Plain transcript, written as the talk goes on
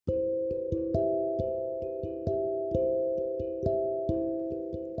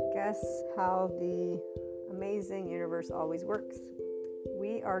how the amazing universe always works.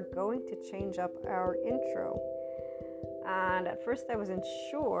 We are going to change up our intro. And at first I wasn't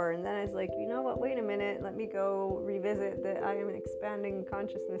sure, and then I was like, you know what, wait a minute, let me go revisit the I am an expanding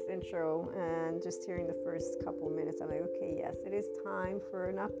consciousness intro. And just hearing the first couple minutes, I'm like, okay, yes, it is time for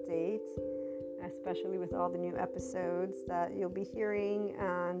an update, especially with all the new episodes that you'll be hearing,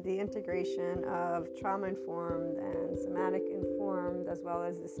 and the integration of trauma-informed and somatic-informed, as well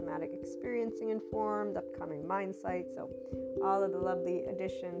as the somatic experiencing informed, upcoming mind sight. So all of the lovely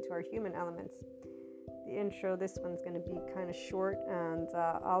addition to our human elements. The intro, this one's going to be kind of short, and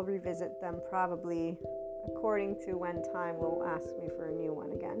I'll revisit them probably according to when time will ask me for a new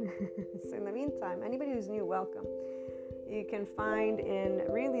one again. So in the meantime, anybody who's new, welcome. You can find in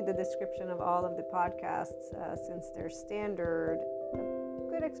really the description of all of the podcasts, since they're standard, a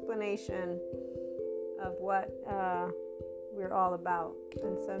good explanation of what we're all about.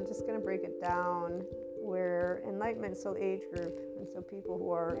 And so I'm just going to break it down. We're Enlightenment Soul Age Group, and so people who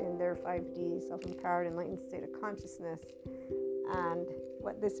are in their 5D, self-empowered, enlightened state of consciousness. And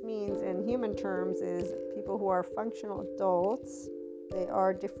what this means in human terms is people who are functional adults. They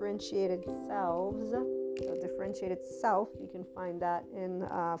are differentiated selves. So differentiated self, you can find that in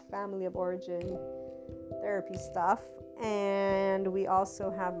family of origin therapy stuff. And we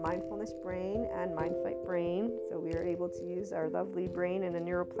also have mindfulness brain and mind fight brain. So we are able to use our lovely brain in a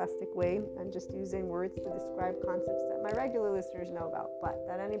neuroplastic way, and just using words to describe concepts that my regular listeners know about, but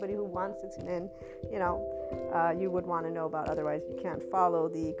that anybody who wants to tune in, you would want to know about. Otherwise, you can't follow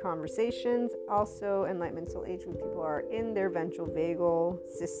the conversations. Also, Enlightenment Soul Age Group people are in their ventral vagal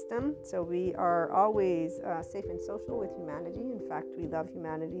system. So we are always safe and social with humanity. In fact, we love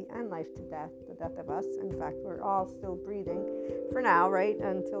humanity and life to death, the death of us. In fact, we're all still breathing for now, right?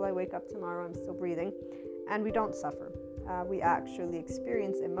 Until I wake up tomorrow, I'm still breathing. And we don't suffer. We actually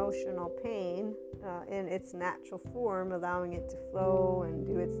experience emotional pain in its natural form, allowing it to flow and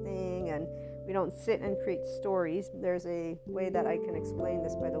do its thing. And we don't sit and create stories. There's a way that I can explain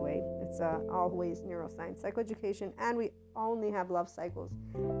this, by the way. It's always neuroscience, psychoeducation, and we only have love cycles.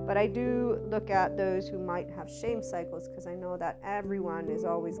 But I do look at those who might have shame cycles, because I know that everyone is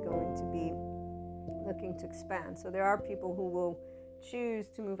always going to be looking to expand. So there are people who will choose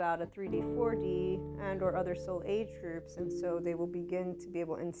to move out of 3D, 4D, and or other soul age groups, and so they will begin to be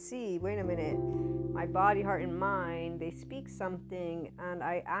able and see, wait a minute, my body, heart, and mind, they speak something, and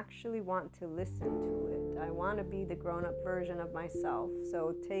I actually want to listen to it. I want to be the grown-up version of myself.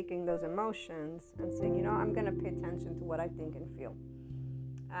 So taking those emotions and saying, I'm going to pay attention to what I think and feel.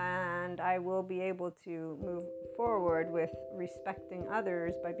 And I will be able to move forward with respecting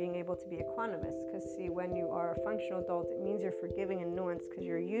others by being able to be equanimous. Because see, when you are a functional adult, it means you're forgiving and nuanced, because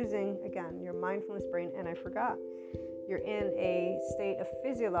you're using, again, your mindfulness brain. And I forgot, you're in a state of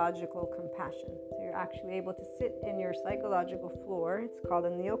physiological compassion. So you're actually able to sit in your psychological floor. It's called a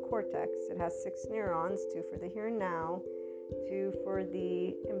neocortex. It has 6 neurons, 2 for the here and now, 2 for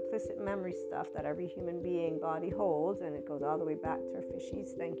the implicit memory stuff that every human being body holds, and it goes all the way back to our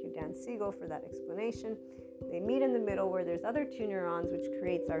fishies. Thank you, Dan Siegel, for that explanation. They meet in the middle where there's other 2 neurons, which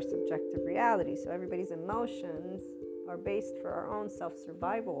creates our subjective reality. So everybody's emotions are based for our own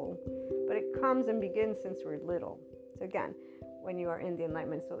self-survival, but it comes and begins since we're little. So again, when you are in the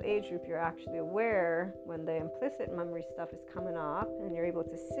Enlightenment Soul Age Group, you're actually aware when the implicit memory stuff is coming up, and you're able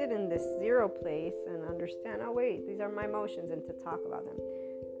to sit in this zero place and understand, oh wait, these are my emotions, and to talk about them.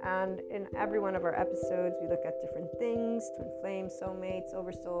 And in every one of our episodes, we look at different things: twin flames, soulmates,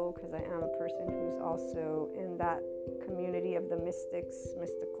 oversoul, because I am a person who's also in that community of the mystics,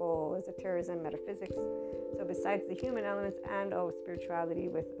 mystical, esotericism, metaphysics. So besides the human elements and spirituality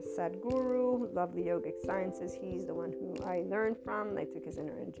with Sadhguru, lovely yogic sciences, he's the one who I learned from. I took his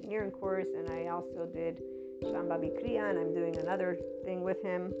inner engineering course, and I also did Shambhavi Kriya, and I'm doing another thing with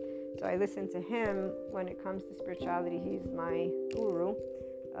him. So I listen to him when it comes to spirituality. He's my guru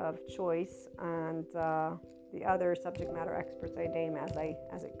of choice, and the other subject matter experts I name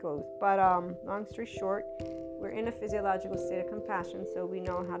as it goes. But long story short, we're in a physiological state of compassion, so we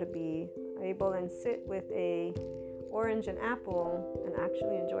know how to be able and sit with a orange and apple and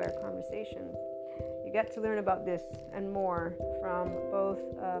actually enjoy our conversations. You get to learn about this and more from both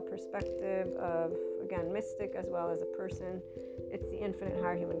a perspective of, again, mystic as well as a person. It's the infinite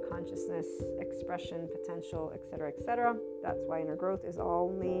higher human consciousness, expression, potential, etc., etc. That's why inner growth is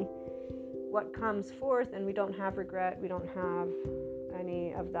only what comes forth, and we don't have regret. We don't have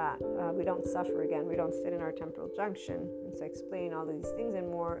any of that. We don't suffer again. We don't sit in our temporal junction. And so I explain all of these things and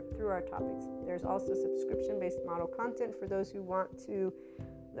more through our topics. There's also subscription-based model content for those who want to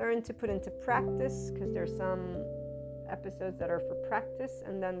learn to put into practice, because there's some episodes that are for practice,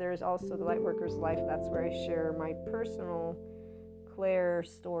 and then there's also the Lightworker's Life. That's where I share my personal Claire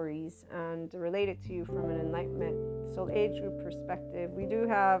stories and relate it to you from an enlightenment soul age group perspective. We do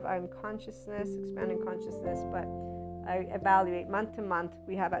have consciousness, expanding consciousness, but I evaluate month to month.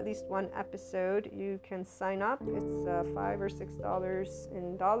 We have at least one episode. You can sign up. It's $5 or $6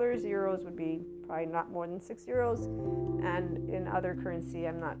 in dollars. Euros would be probably not more than €6, and in other currency,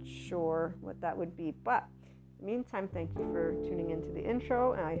 I'm not sure what that would be. But in the meantime, thank you for tuning into the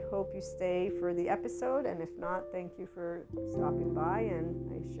intro, and I hope you stay for the episode. And if not, thank you for stopping by,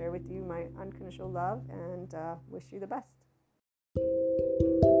 and I share with you my unconditional love and wish you the best.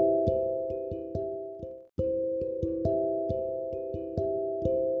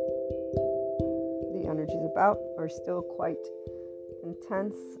 The energies about are still quite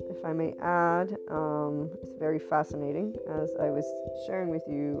intense, if I may add. It's very fascinating, as I was sharing with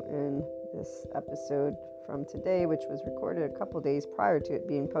you in this episode from today, which was recorded a couple days prior to it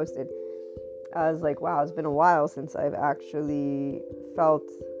being posted. I was like, wow, it's been a while since I've actually felt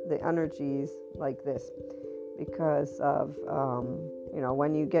the energies like this, because of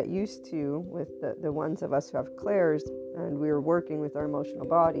when you get used to with the ones of us who have clairs, and we're working with our emotional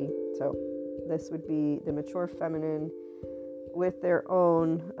body. So this would be the mature feminine with their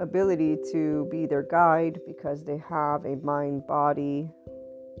own ability to be their guide, because they have a mind-body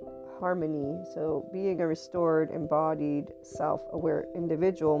harmony. So being a restored, embodied, self-aware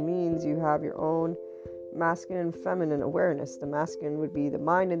individual means you have your own masculine and feminine awareness. The masculine would be the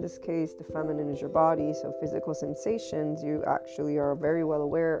mind in this case, the feminine is your body. So physical sensations, you actually are very well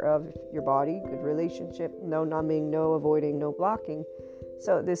aware of your body, good relationship, no numbing, no avoiding, no blocking.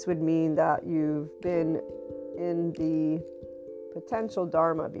 So this would mean that you've been in the potential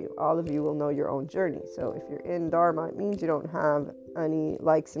Dharma view. All of you will know your own journey. So if you're in Dharma, it means you don't have any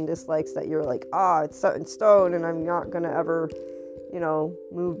likes and dislikes that you're like, it's set in stone and I'm not going to ever,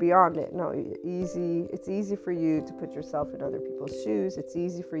 move beyond it. No, it's easy for you to put yourself in other people's shoes. It's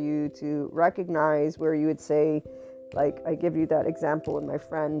easy for you to recognize where you would say, like, I give you that example when my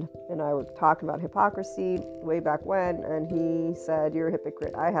friend and I were talking about hypocrisy way back when, and he said, you're a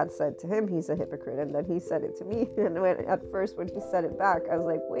hypocrite. I had said to him, he's a hypocrite, and then he said it to me. And at first when he said it back, I was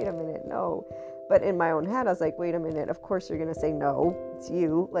like, wait a minute, no. But in my own head, I was like, wait a minute, of course you're going to say no, it's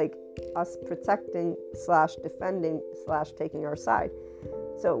you, like us protecting / defending / taking our side.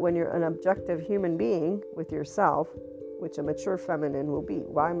 So when you're an objective human being with yourself, which a mature feminine will be.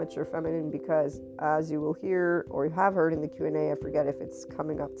 Why mature feminine? Because as you will hear or have heard in the Q&A, I forget if it's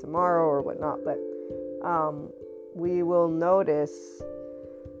coming up tomorrow or whatnot, but we will notice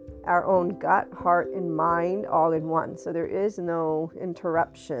our own gut, heart, and mind all in one. So there is no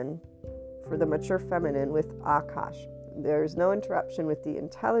interruption for the mature feminine with Akash. There's no interruption with the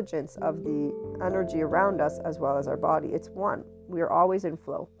intelligence of the energy around us as well as our body. It's one. We are always in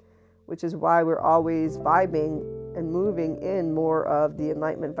flow, which is why we're always vibing and moving in more of the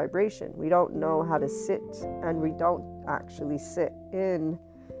enlightenment vibration. We don't know how to sit, and we don't actually sit in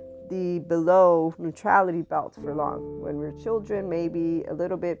the below neutrality belt for long. When we're children, maybe a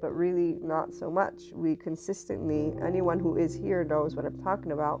little bit, but really not so much. We consistently, anyone who is here knows what I'm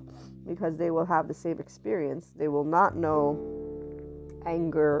talking about, because they will have the same experience. They will not know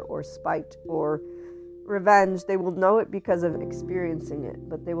anger or spite or revenge. They will know it because of experiencing it,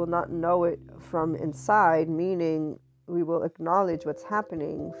 but they will not know it from inside, meaning we will acknowledge what's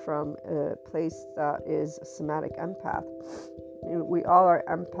happening from a place that is a somatic empath. We all are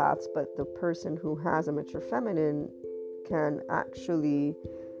empaths, but the person who has a mature feminine can actually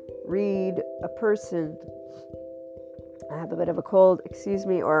read a person. I have a bit of a cold, excuse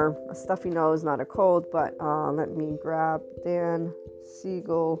me, or a stuffy nose, not a cold, but let me grab Dan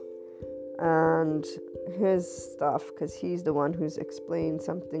Siegel and his stuff, because he's the one who's explained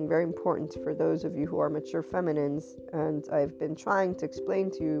something very important for those of you who are mature feminines. And I've been trying to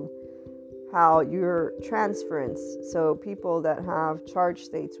explain to you how your transference, so people that have charged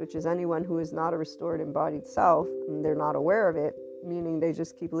states, which is anyone who is not a restored embodied self, and they're not aware of it, meaning they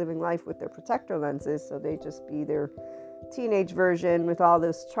just keep living life with their protector lenses, so they just be their teenage version with all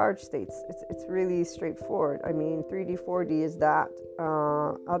those charged states. It's really straightforward. I mean, 3D, 4D is that.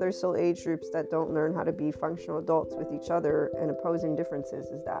 Other soul age groups that don't learn how to be functional adults with each other and opposing differences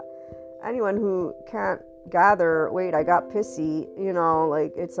is that. Anyone who can't gather, wait, I got pissy,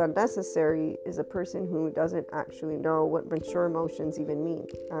 like it's unnecessary, is a person who doesn't actually know what mature emotions even mean.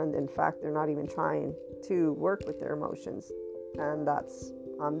 And in fact, they're not even trying to work with their emotions. And that's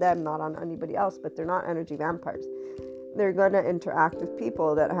on them, not on anybody else, but they're not energy vampires. They're going to interact with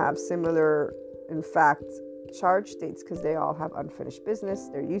people that have similar, in fact, charge states, because they all have unfinished business.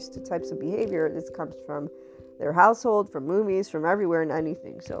 They're used to types of behavior. This comes from their household, from movies, from everywhere and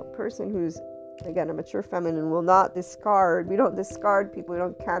anything. So a person who's, again, a mature feminine will not discard. We don't discard people. We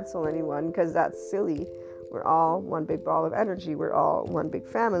don't cancel anyone because that's silly. We're all one big ball of energy. We're all one big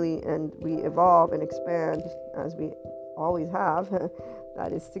family, and we evolve and expand as we always have.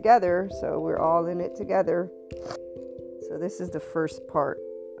 That is together. So we're all in it together. So this is the first part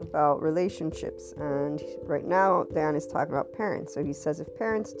about relationships. And right now, Dan is talking about parents. So he says, if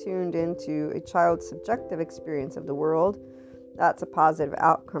parents tuned into a child's subjective experience of the world, that's a positive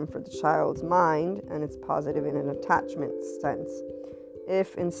outcome for the child's mind, and it's positive in an attachment sense.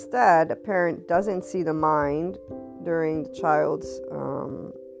 If instead a parent doesn't see the mind during the child's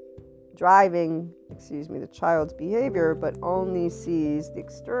the child's behavior, but only sees the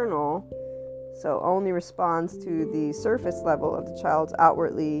external, so only responds to the surface level of the child's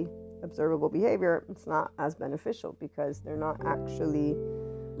outwardly observable behavior, it's not as beneficial because they're not actually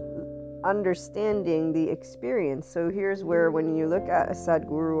understanding the experience. So here's where, when you look at a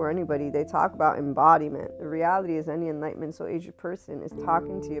Sadhguru or anybody, they talk about embodiment. The reality is any enlightenment soul aged person is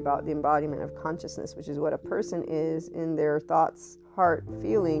talking to you about the embodiment of consciousness, which is what a person is in their thoughts, heart,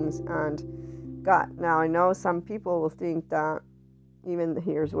 feelings, and gut. Now, I know some people will think that, even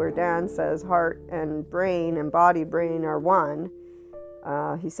here's where Dan says heart and brain and body brain are one.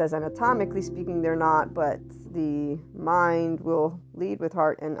 He says anatomically speaking they're not, but the mind will lead with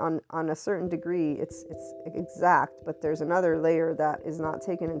heart, and on a certain degree it's exact, but there's another layer that is not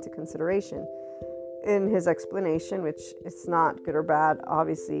taken into consideration in his explanation, which it's not good or bad.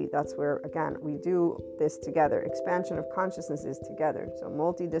 Obviously, that's where, again, we do this together. Expansion of consciousness is together. So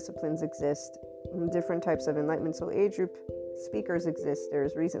multi-disciplines exist, different types of enlightenment soul age group speakers exist.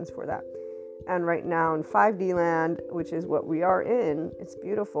 There's reasons for that. And right now in 5D land, which is what we are in, it's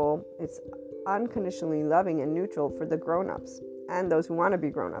beautiful. It's unconditionally loving and neutral for the grown-ups and those who want to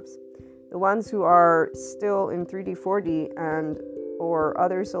be grown-ups. The ones who are still in 3D, 4D, and or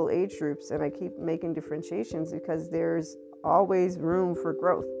other soul age groups, and I keep making differentiations because there's always room for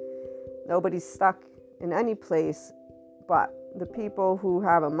growth. Nobody's stuck in any place, but the people who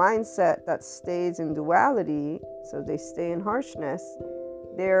have a mindset that stays in duality, so they stay in harshness,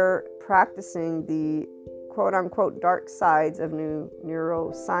 they're practicing the quote-unquote dark sides of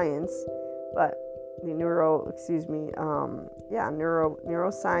neuroscience, but the neuroscience,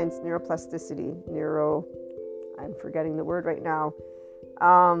 neuroplasticity, I'm forgetting the word right now,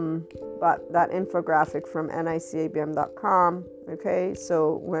 but that infographic from nicabm.com, okay,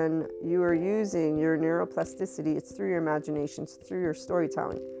 so when you are using your neuroplasticity, it's through your imagination, it's through your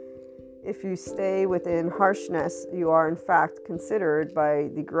storytelling. If you stay within harshness, you are in fact considered by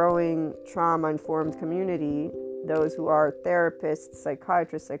the growing trauma-informed community, those who are therapists,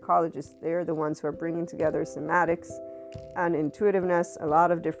 psychiatrists, psychologists, they're the ones who are bringing together somatics and intuitiveness, a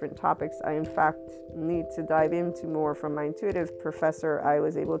lot of different topics I in fact need to dive into more. From my intuitive professor, I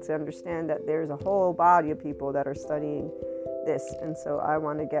was able to understand that there's a whole body of people that are studying this, and so I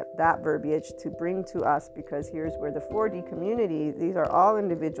want to get that verbiage to bring to us, because here's where the 4D community, these are all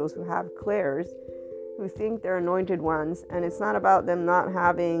individuals who have clairs, who think they're anointed ones, and it's not about them not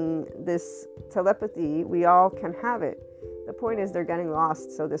having this telepathy. We all can have it. The point is they're getting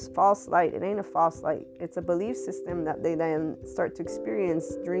lost. So this false light, it ain't a false light. It's a belief system that they then start to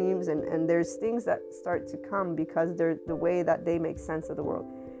experience dreams, and there's things that start to come because they're the way that they make sense of the world.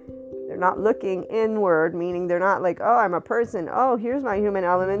 They're not looking inward, meaning they're not like, oh, I'm a person. Oh, here's my human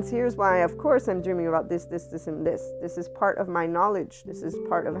elements. Here's why, of course, I'm dreaming about this, and this. This is part of my knowledge. This is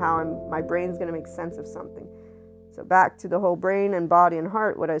part of how my brain's going to make sense of something. So back to the whole brain and body and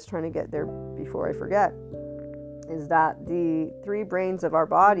heart, what I was trying to get there before I forget is that the three brains of our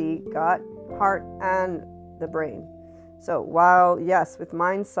body, gut, heart, and the brain. So while, yes, with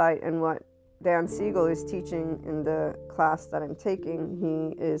Mindsight and what Dan Siegel is teaching in the class that I'm taking,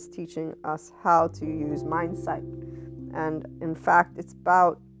 he is teaching us how to use Mindsight. And in fact, it's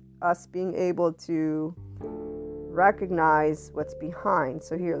about us being able to recognize what's behind.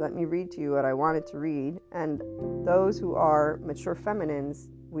 So here, let me read to you what I wanted to read. And those who are mature feminines,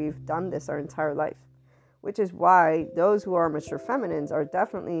 we've done this our entire life, which is why those who are mature feminines are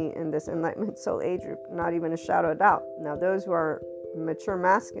definitely in this enlightenment soul age group, not even a shadow of doubt. Now, those who are mature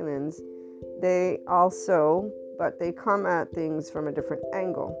masculines, they also, but they come at things from a different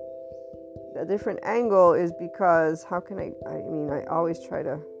angle. The different angle is because, I always try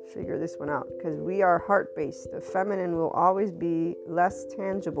to figure this one out, because we are heart-based. The feminine will always be less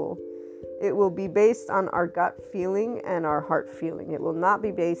tangible. It will be based on our gut feeling and our heart feeling. It will not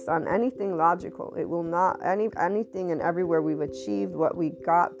be based on anything logical. It will not, anything and everywhere we've achieved what we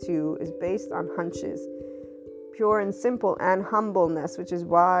got to is based on hunches. pure and simple, and humbleness, which is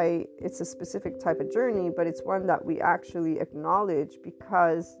why it's a specific type of journey, but it's one that we actually acknowledge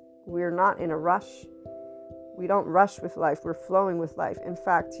because we're not in a rush. We don't rush with life. We're flowing with life. In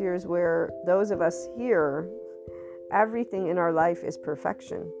fact, here's where those of us here, everything in our life is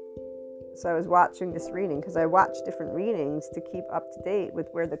perfection. So I was watching this reading because I watch different readings to keep up to date with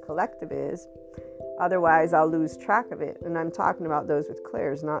where the collective is. Otherwise, I'll lose track of it. And I'm talking about those with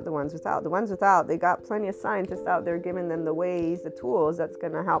clairs, not the ones without. The ones without, they got plenty of scientists out there giving them the ways, the tools that's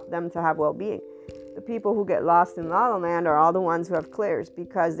going to help them to have well-being. The people who get lost in La La Land are all the ones who have clairs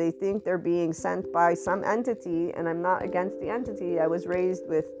because they think they're being sent by some entity. And I'm not against the entity. I was raised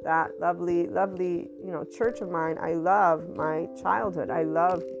with that lovely, lovely, church of mine. I love my childhood. I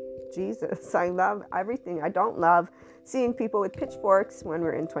love Jesus. I love everything. I don't love seeing people with pitchforks when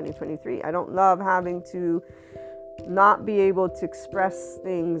we're in 2023. I don't love having to not be able to express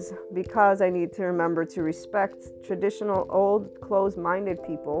things because I need to remember to respect traditional, old, closed-minded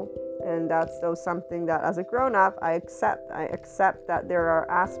people. And that's though something that as a grown-up, I accept that there are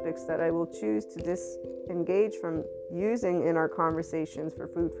aspects that I will choose to disengage from using in our conversations for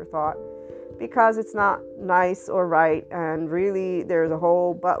food for thought, because it's not nice or right. And really, there's a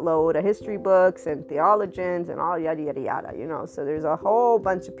whole buttload of history books and theologians and all yada, yada, yada, So there's a whole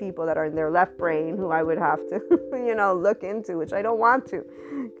bunch of people that are in their left brain who I would have to, look into, which I don't want to,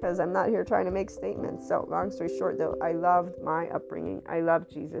 because I'm not here trying to make statements. So long story short, though, I loved my upbringing. I love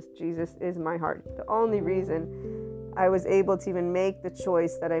Jesus. Jesus is my heart. The only reason I was able to even make the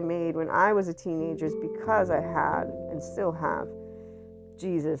choice that I made when I was a teenager is because I had and still have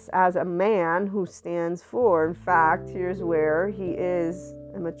Jesus as a man who stands for. In fact, here's where he is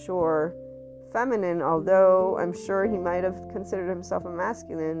a mature feminine, although I'm sure he might have considered himself a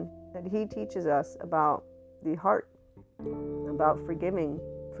masculine, that he teaches us about the heart, about forgiving,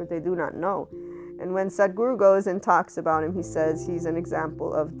 for they do not know. And when Sadhguru goes and talks about him, he says he's an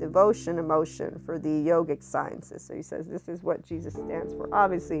example of devotion, emotion for the yogic sciences. So he says this is what Jesus stands for.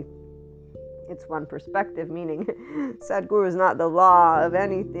 Obviously, it's one perspective, meaning Sadhguru is not the law of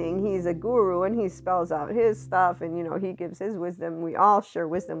anything. He's a guru and he spells out his stuff and, he gives his wisdom. We all share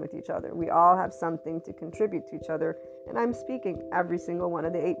wisdom with each other. We all have something to contribute to each other. And I'm speaking every single one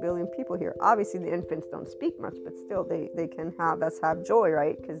of the 8 billion people here. Obviously, the infants don't speak much, but still they can have us have joy,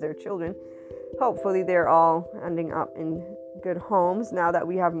 right? Because they're children. Hopefully, they're all ending up in good homes now that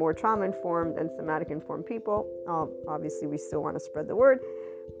we have more trauma-informed and somatic-informed people. Obviously, we still want to spread the word.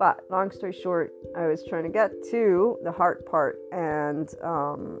 But long story short, I was trying to get to the heart part and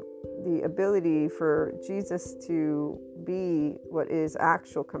the ability for Jesus to be what is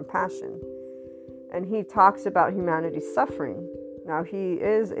actual compassion. And he talks about humanity's suffering. Now, he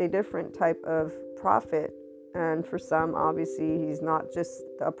is a different type of prophet. And for some, obviously, he's not just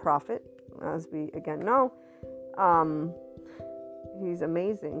a prophet, as we again know. He's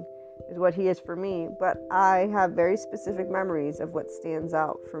amazing, is what he is for me. But I have very specific memories of what stands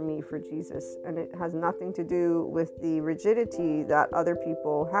out for me for Jesus. And it has nothing to do with the rigidity that other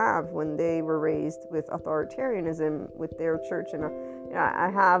people have when they were raised with authoritarianism with their church. And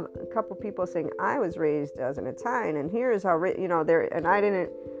I have a couple people saying, I was raised as an Italian, and here's how, and I didn't,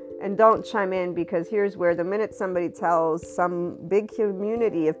 and don't chime in, because here's where the minute somebody tells some big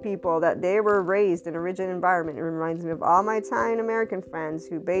community of people that they were raised in a rigid environment, it reminds me of all my Italian American friends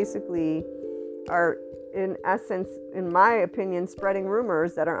who basically are, in essence, in my opinion, spreading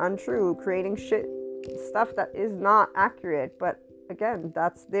rumors that are untrue, creating stuff that is not accurate. But again,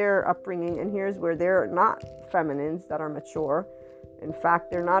 that's their upbringing, and here's where they're not feminines that are mature. In fact,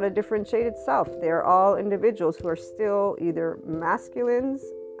 they're not a differentiated self. They're all individuals who are still either masculines,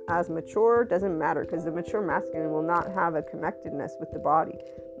 as mature, doesn't matter, because the mature masculine will not have a connectedness with the body.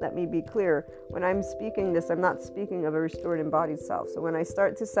 Let me be clear. When I'm speaking this, I'm not speaking of a restored embodied self. So when I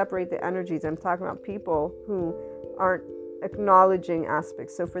start to separate the energies, I'm talking about people who aren't acknowledging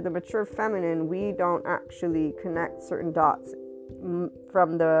aspects. So for the mature feminine, we don't actually connect certain dots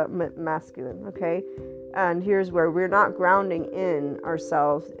from the masculine, okay? And here's where we're not grounding in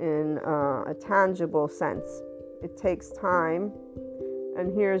ourselves in a tangible sense. It takes time.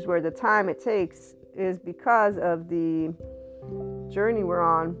 And here's where the time it takes is because of the journey we're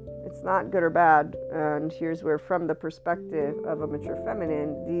on. It's not good or bad. And here's where, from the perspective of a mature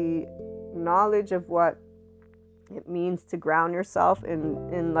feminine, the knowledge of what it means to ground yourself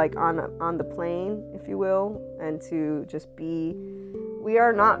in like on the plane, if you will, and to just be. We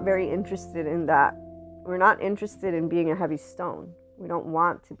are not very interested in that. We're not interested in being a heavy stone. We don't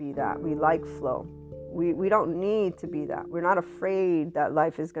want to be that. We like flow. We don't need to be that. We're not afraid that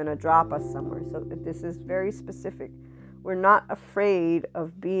life is going to drop us somewhere. So this is very specific. We're not afraid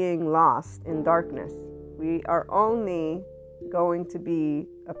of being lost in darkness. We are only going to be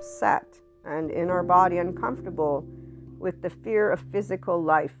upset and in our body uncomfortable with the fear of physical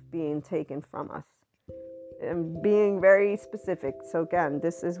life being taken from us. And being very specific. So again,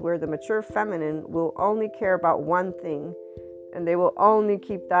 this is where the mature feminine will only care about one thing, and they will only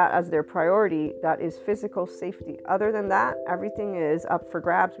keep that as their priority. That is physical safety. Other than that, everything is up for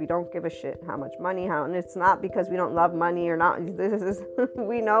grabs. We don't give a shit how much money, and it's not because we don't love money or not. This is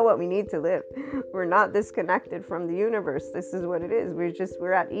we know what we need to live. We're not disconnected from the universe. This is what it is.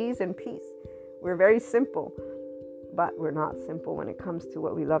 We're at ease and peace. We're very simple. But we're not simple when it comes to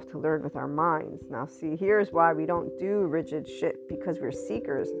what we love to learn with our minds. Now, see, here's why we don't do rigid shit, because we're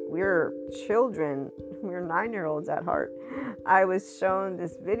seekers. We're children. We're 9-year-olds at heart. I was shown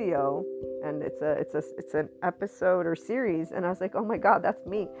this video, and it's an episode or series, and I was like, oh my God, that's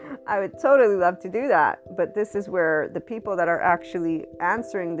me. I would totally love to do that. But this is where the people that are actually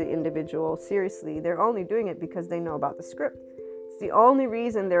answering the individual seriously, they're only doing it because they know about the script. The only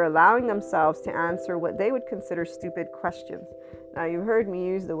reason they're allowing themselves to answer what they would consider stupid questions. Now, you heard me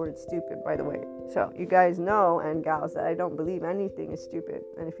use the word stupid, by the way. So you guys know, and gals, that I don't believe anything is stupid.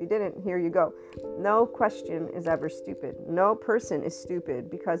 And if you didn't, here you go. No question is ever stupid. No person is stupid,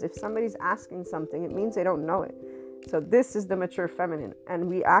 because if somebody's asking something, it means they don't know it. So this is the mature feminine. And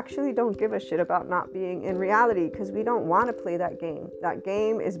we actually don't give a shit about not being in reality, because we don't want to play that game. That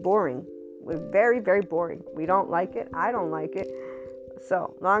game is boring. We're very, very boring. We don't like it. I don't like it.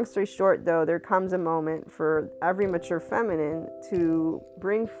 So, long story short, though, there comes a moment for every mature feminine to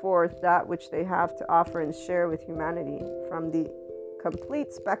bring forth that which they have to offer and share with humanity from the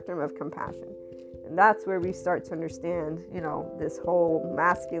complete spectrum of compassion. And that's where we start to understand, this whole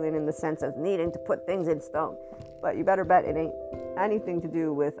masculine in the sense of needing to put things in stone. But you better bet it ain't anything to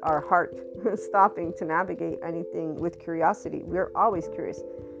do with our heart stopping to navigate anything with curiosity. We're always curious.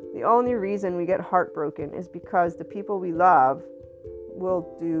 The only reason we get heartbroken is because the people we love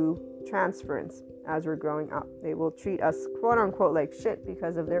will do transference as we're growing up. They will treat us, quote unquote, like shit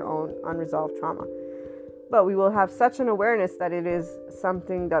because of their own unresolved trauma. But we will have such an awareness that it is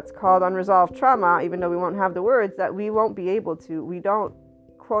something that's called unresolved trauma, even though we won't have the words, that we won't be able to. We don't,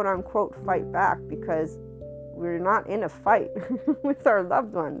 quote unquote, fight back because we're not in a fight with our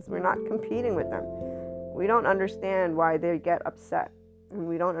loved ones. We're not competing with them. We don't understand why they get upset. And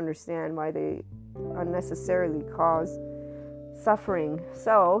we don't understand why they unnecessarily cause suffering.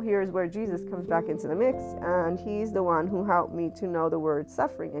 So here's where Jesus comes back into the mix, and he's the one who helped me to know the word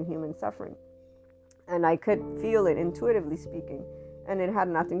suffering and human suffering. And I could feel it intuitively speaking, and it had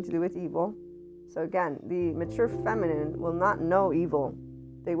nothing to do with evil. So again, the mature feminine will not know evil.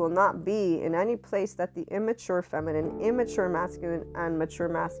 They will not be in any place that the immature feminine, immature masculine, and mature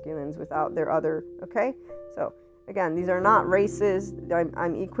masculines without their other, okay? So again, these are not races.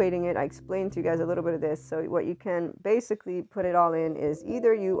 I'm equating it. I explained to you guys a little bit of this. So what you can basically put it all in is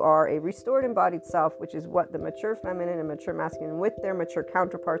either you are a restored embodied self, which is what the mature feminine and mature masculine with their mature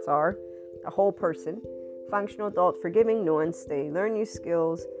counterparts are, a whole person, functional adult, forgiving, nuanced, they learn new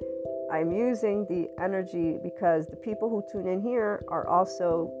skills. I'm using the energy because the people who tune in here are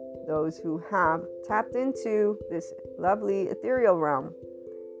also those who have tapped into this lovely ethereal realm.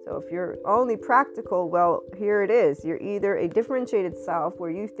 So if you're only practical, well, here it is. You're either a differentiated self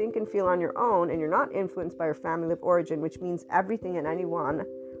where you think and feel on your own and you're not influenced by your family of origin, which means everything and anyone,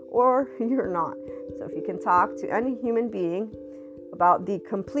 or you're not. So if you can talk to any human being about the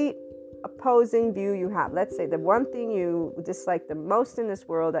complete opposing view you have, let's say the one thing you dislike the most in this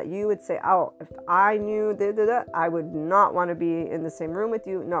world that you would say, oh, if I knew I would not want to be in the same room with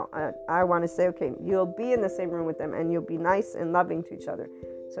you. No, I want to say, okay, you'll be in the same room with them and you'll be nice and loving to each other.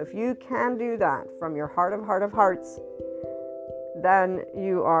 So if you can do that from your heart of hearts, then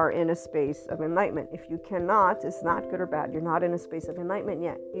you are in a space of enlightenment. If you cannot, it's not good or bad. You're not in a space of enlightenment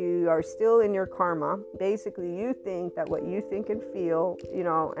yet. You are still in your karma. Basically, you think that what you think and feel,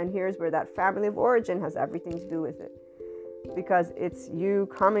 and here's where that family of origin has everything to do with it. Because it's you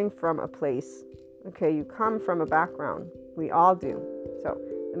coming from a place. Okay, you come from a background. We all do. So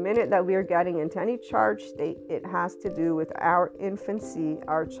the minute that we are getting into any charged state, it has to do with our infancy,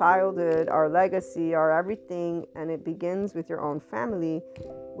 our childhood, our legacy, our everything. And it begins with your own family,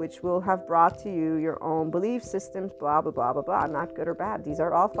 which will have brought to you your own belief systems, blah, blah, blah, blah, blah. Not good or bad. These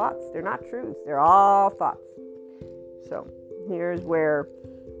are all thoughts. They're not truths. They're all thoughts. So here's where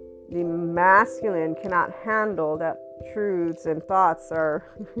the masculine cannot handle that truths and thoughts are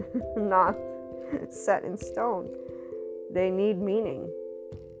not set in stone. They need meaning.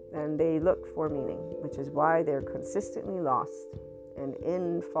 And they look for meaning, which is why they're consistently lost and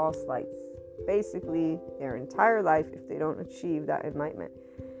in false lights. Basically, their entire life, if they don't achieve that enlightenment.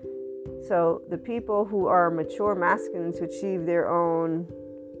 So the people who are mature masculines who achieve their own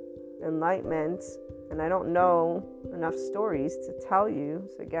enlightenment, and I don't know enough stories to tell you.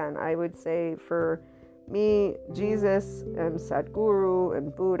 So again, I would say for me, Jesus and Sadhguru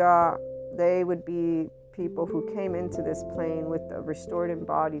and Buddha, they would be people who came into this plane with a restored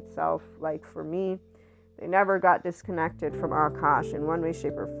embodied self. Like for me, they never got disconnected from Akash in one way,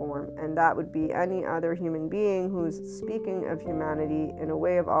 shape, or form. And that would be any other human being who's speaking of humanity in a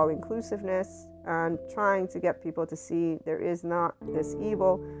way of all-inclusiveness and trying to get people to see there is not this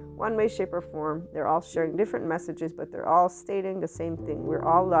evil, one way, shape, or form. They're all sharing different messages, but they're all stating the same thing. We're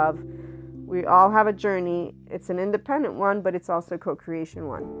all love. We all have a journey. It's an independent one, but it's also a co-creation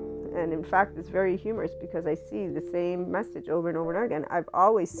one. And in fact, it's very humorous because I see the same message over and over and over again. I've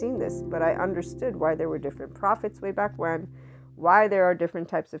always seen this, but I understood why there were different prophets way back when, why there are different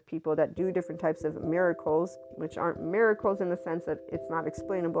types of people that do different types of miracles, which aren't miracles in the sense that it's not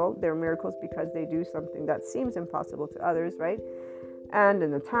explainable. They're miracles because they do something that seems impossible to others, right? And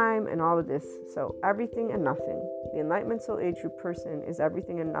in the time and all of this. So everything and nothing. The Enlightenment Soul Age Group person is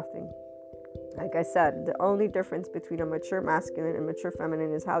everything and nothing. Like I said, the only difference between a mature masculine and mature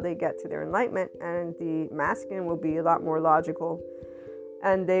feminine is how they get to their enlightenment, and the masculine will be a lot more logical,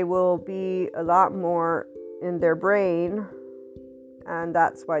 and they will be a lot more in their brain, and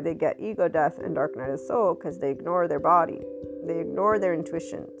that's why they get ego death and dark night of the soul, because they ignore their body. They ignore their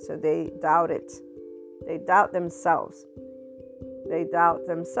intuition, so they doubt it. They doubt themselves. They doubt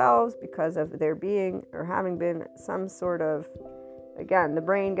themselves because of their being or having been some sort of, again, the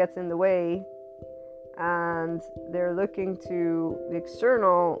brain gets in the way, and they're looking to the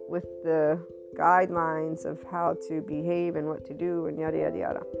external with the guidelines of how to behave and what to do and yada yada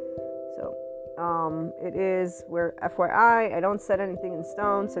yada. So it is where, FYI, I don't set anything in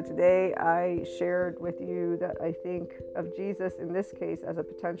stone. So today I shared with you that I think of Jesus in this case as a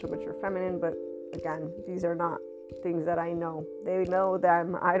potential mature feminine, but again, these are not things that I know. They know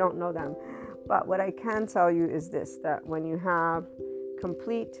them, I don't know them. But what I can tell you is this, that when you have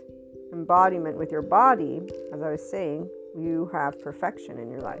complete embodiment with your body, as I was saying, you have perfection in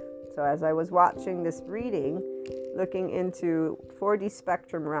your life. So as I was watching this reading, looking into 4D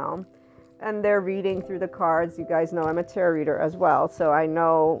spectrum realm, and they're reading through the cards. You guys know I'm a tarot reader as well, so I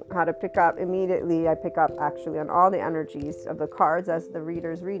know how to pick up immediately. I pick up actually on all the energies of the cards as the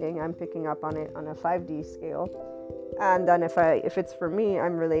reader's reading. I'm picking up on it on a 5D scale. And then if it's for me,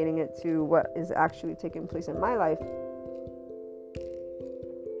 I'm relating it to what is actually taking place in my life.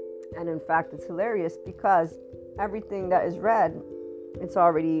 And in fact, it's hilarious because everything that is read, it's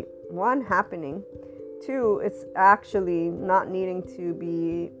already, one, happening. Two, it's actually not needing to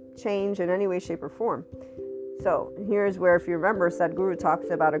be changed in any way, shape, or form. So here's where, if you remember, Sadhguru talks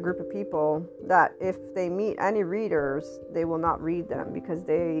about a group of people that if they meet any readers, they will not read them because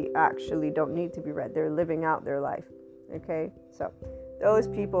they actually don't need to be read. They're living out their life. Okay, so those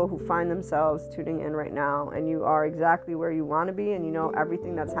people who find themselves tuning in right now and you are exactly where you want to be and you know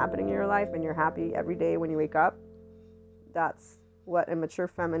everything that's happening in your life and you're happy every day when you wake up, that's what a mature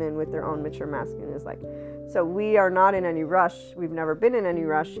feminine with their own mature masculine is like. So we are not in any rush. We've never been in any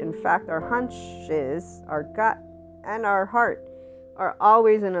rush. In fact, our hunches, our gut, and our heart are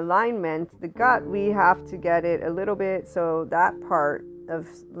always in alignment. The gut, we have to get it a little bit, so that part of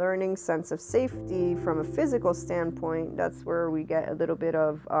learning sense of safety from a physical standpoint, that's where we get a little bit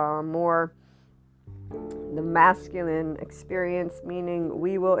of more the masculine experience, meaning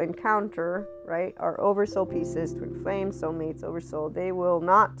we will encounter, right, our oversoul pieces, twin flame, soulmates, oversoul. They will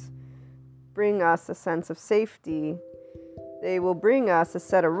not bring us a sense of safety. They will bring us a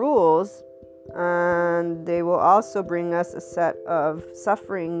set of rules, and they will also bring us a set of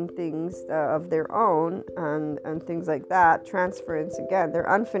suffering things of their own and things like that. Transference, again, their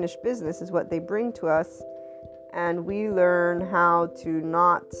unfinished business is what they bring to us, and we learn how to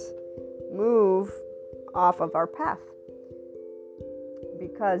not move off of our path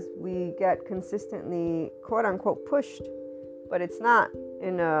because we get consistently quote unquote pushed, but it's not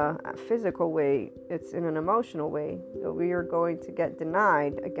in a physical way, it's in an emotional way. So we are going to get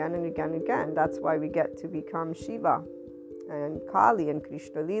denied again and again and again. That's why we get to become Shiva and Kali and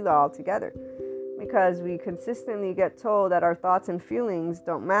Krishna Lila all together, because we consistently get told that our thoughts and feelings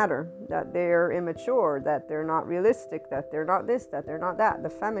don't matter, that they're immature, that they're not realistic, that they're not this, that they're not that. The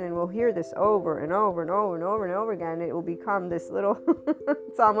feminine will hear this over and over and over and over and over again. It will become this little,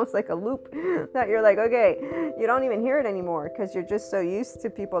 it's almost like a loop that you're like, okay, you don't even hear it anymore because you're just so used to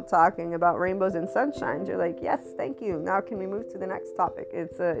people talking about rainbows and sunshines. You're like, yes, thank you. Now can we move to the next topic?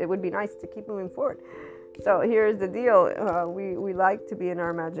 It would be nice to keep moving forward. So here's the deal. We like to be in our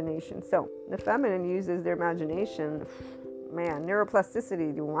imagination. So the feminine uses their imagination man,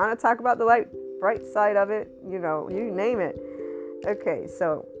 neuroplasticity. Do you want to talk about the bright side of it? You name it. Okay,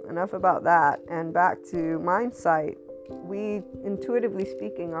 so enough about that. And back to mind sight. We, intuitively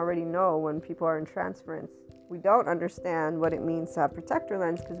speaking, already know when people are in transference. We don't understand what it means to have protector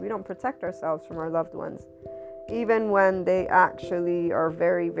lens because we don't protect ourselves from our loved ones. Even when they actually are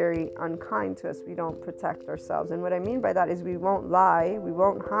very, very unkind to us, we don't protect ourselves. And what I mean by that is we won't lie, we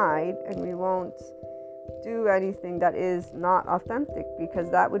won't hide, and we won't do anything that is not authentic, because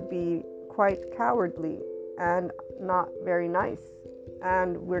that would be quite cowardly and not very nice.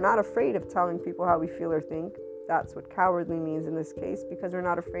 And we're not afraid of telling people how we feel or think. That's what cowardly means in this case, because we're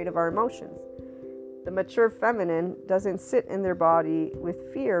not afraid of our emotions. The mature feminine doesn't sit in their body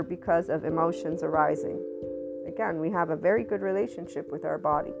with fear because of emotions arising. Again, we have a very good relationship with our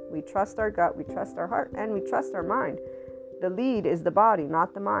body. We trust our gut, we trust our heart, and we trust our mind. The lead is the body,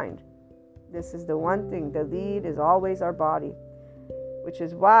 not the mind. This is the one thing. The lead is always our body, which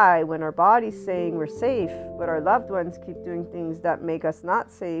is why when our body's saying we're safe, but our loved ones keep doing things that make us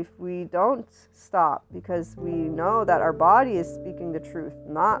not safe, we don't stop, because we know that our body is speaking the truth,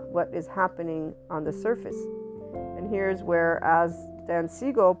 not what is happening on the surface. And here's where, as Dan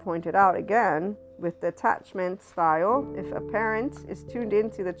Siegel pointed out again, with the attachment style, if a parent is tuned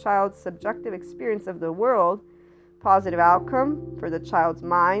into the child's subjective experience of the world, positive outcome for the child's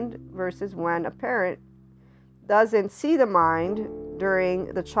mind, versus when a parent doesn't see the mind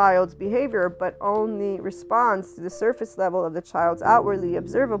during the child's behavior, but only responds to the surface level of the child's outwardly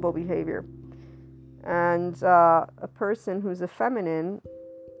observable behavior. And a person who's a feminine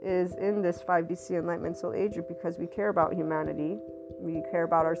is in this 5DC Enlightenment Soul Age group because we care about humanity. We care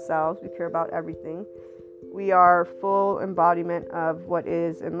about ourselves. We care about everything. We are full embodiment of what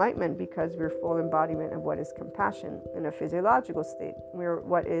is enlightenment because we're full embodiment of what is compassion in a physiological state. We're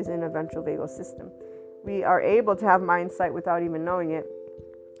what is in a ventral vagal system. We are able to have mind sight without even knowing it.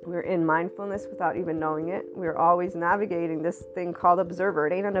 We're in mindfulness without even knowing it. We're always navigating this thing called observer.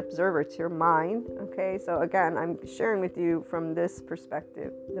 It ain't an observer, it's your mind. Okay, so again, I'm sharing with you from this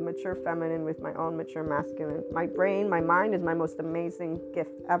perspective, the mature feminine with my own mature masculine. My brain, my mind is my most amazing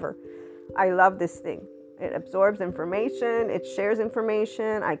gift ever. I love this thing. It absorbs information, it shares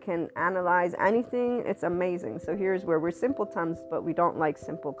information, I can analyze anything, it's amazing. So here's where we're simpletons, but we don't like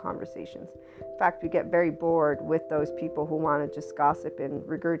simple conversations. In fact, we get very bored with those people who want to just gossip and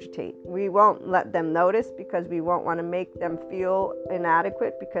regurgitate. We won't let them notice because we won't want to make them feel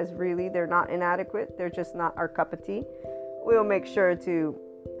inadequate, because really they're not inadequate, they're just not our cup of tea. We'll make sure to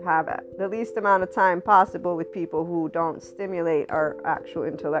have the least amount of time possible with people who don't stimulate our actual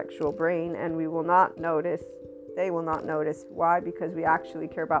intellectual brain, and we will not notice, they will not notice. Why? Because we actually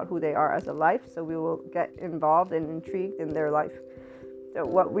care about who they are as a life, so we will get involved and intrigued in their life. So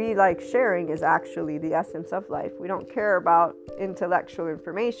what we like sharing is actually the essence of life. We don't care about intellectual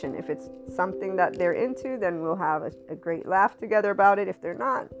information. If it's something that they're into, then we'll have a great laugh together about it. If they're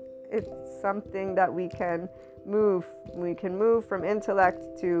not, it's something that we can move from intellect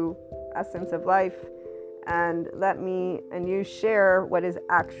to essence of life, and let me and you share what is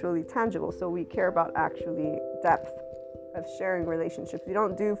actually tangible. So we care about actually depth of sharing relationships. We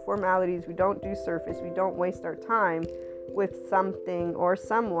don't do formalities, we don't do surface, we don't waste our time with something or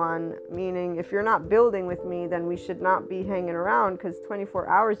someone, meaning if you're not building with me, then we should not be hanging around, because 24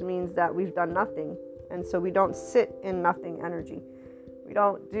 hours means that we've done nothing. And so we don't sit in nothing energy. We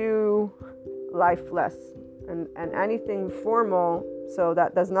don't do lifeless. And anything formal, so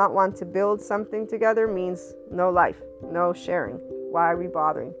that does not want to build something together, means no life, no sharing. Why are we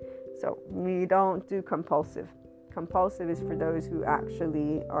bothering? So we don't do compulsive. Compulsive is for those who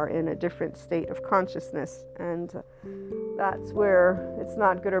actually are in a different state of consciousness. And that's where it's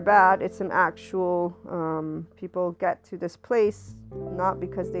not good or bad. It's an actual, people get to this place not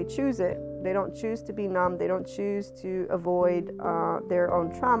because they choose it. They don't choose to be numb. They don't choose to avoid their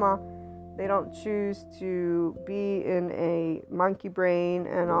own trauma. They don't choose to be in a monkey brain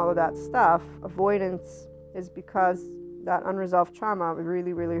and all of that stuff. Avoidance is because that unresolved trauma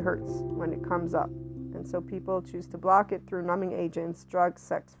really, really hurts when it comes up. And so people choose to block it through numbing agents, drugs,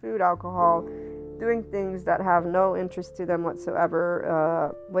 sex, food, alcohol, doing things that have no interest to them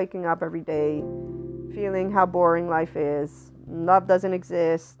whatsoever, waking up every day, feeling how boring life is. Love doesn't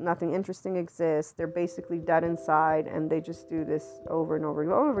exist, nothing interesting exists. They're basically dead inside, and they just do this over and over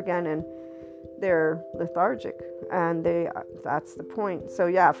and over again, and they're lethargic, and that's the point. So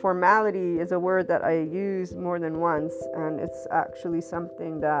yeah, formality is a word that I use more than once, and it's actually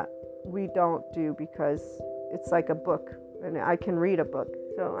something that we don't do because it's like a book, and I can read a book,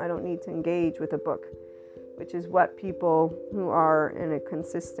 so I don't need to engage with a book, which is what people who are in a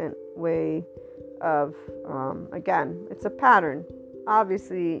consistent way of, again, it's a pattern.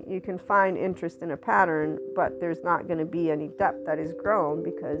 Obviously, you can find interest in a pattern, but there's not going to be any depth that is grown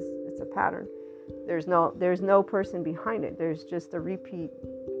because it's a pattern. There's no person behind it. There's just a repeat.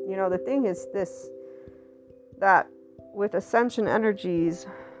 The thing is this, that with ascension energies,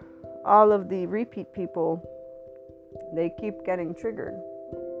 all of the repeat people, they keep getting triggered.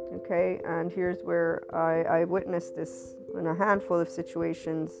 Okay, and here's where I witnessed this in a handful of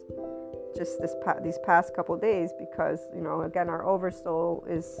situations just these past couple days, because again, our oversoul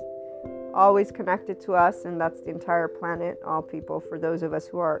is always connected to us, and that's the entire planet, all people, for those of us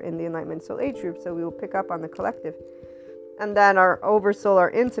who are in the Enlightenment Soul Age group. So we will pick up on the collective, and then our oversoul, our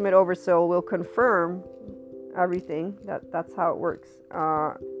intimate oversoul, will confirm everything. That's how it works.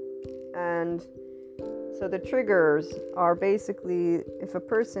 And so the triggers are basically, if a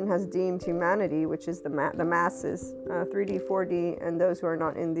person has deemed humanity, which is the masses, 3D, 4D, and those who are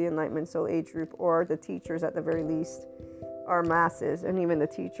not in the Enlightenment Soul Age group, or the teachers at the very least, are masses. And even the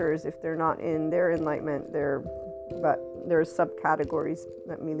teachers, if they're not in their enlightenment, but there's subcategories.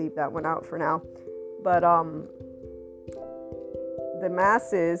 Let me leave that one out for now. But the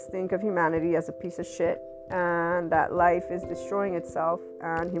masses think of humanity as a piece of shit, and that life is destroying itself,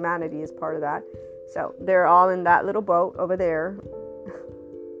 and humanity is part of that. So they're all in that little boat over there,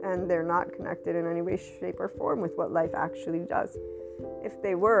 and they're not connected in any way, shape, or form with what life actually does. If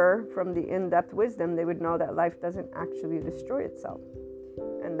they were, from the in-depth wisdom, they would know that life doesn't actually destroy itself,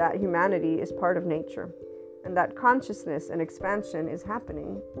 and that humanity is part of nature, and that consciousness and expansion is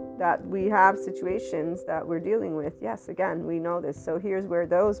happening, that we have situations that we're dealing with. Yes, again, we know this. So here's where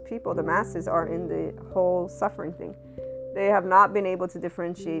those people, the masses, are in the whole suffering thing. They have not been able to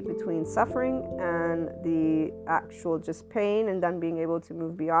differentiate between suffering and the actual just pain, and then being able to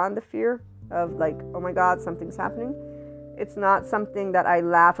move beyond the fear of like, oh my God, something's happening. It's not something that I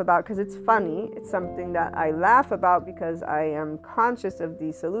laugh about because it's funny. It's something that I laugh about because I am conscious of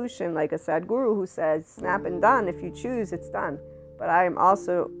the solution, like a Sadhguru who says, snap and done. If you choose, it's done. But I am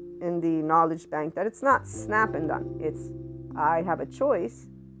also in the knowledge bank that it's not snap and done. It's, I have a choice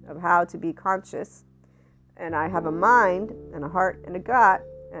of how to be conscious. And I have a mind and a heart and a gut,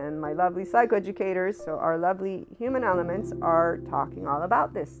 and my lovely psychoeducators, so our lovely human elements, are talking all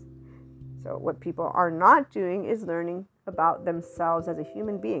about this. So what people are not doing is learning about themselves as a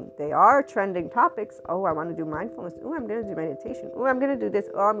human being. They are trending topics. Oh, I want to do mindfulness. Oh, I'm going to do meditation. Oh, I'm going to do this.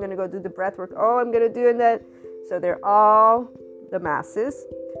 Oh, I'm going to go do the breath work. Oh, I'm going to do that. So they're all the masses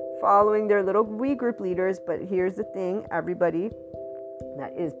following their little we group leaders. But here's the thing, everybody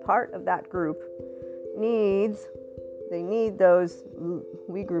that is part of that group need those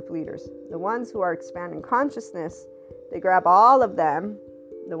we group leaders. The ones who are expanding consciousness, they grab all of them,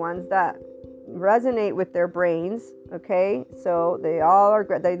 the ones that resonate with their brains. Okay, so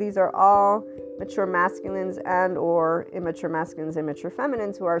these are all mature masculines and or immature masculines, immature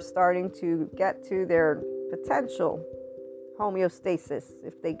feminines, who are starting to get to their potential homeostasis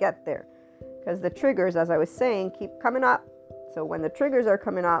if they get there, because the triggers, as I was saying, keep coming up. So when the triggers are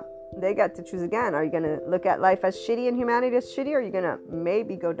coming up, they get to choose again. Are you going to look at life as shitty and humanity as shitty, or are you going to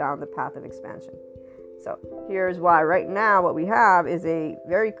maybe go down the path of expansion? So here's why right now what we have is a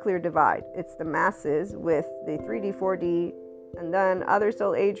very clear divide. It's the masses with the 3D, 4D, and then other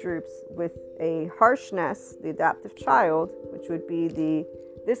soul age groups with a harshness, the adaptive child, which would be the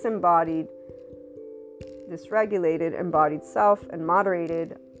disembodied, dysregulated embodied self, and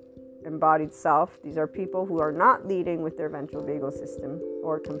moderated embodied self. These are people who are not leading with their ventral vagal system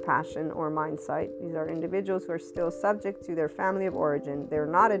or compassion or mind sight. These are individuals who are still subject to their family of origin. They're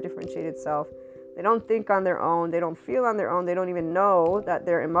not a differentiated self. They don't think on their own. They don't feel on their own. They don't even know that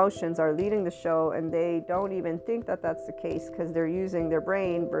their emotions are leading the show, and they don't even think that that's the case because they're using their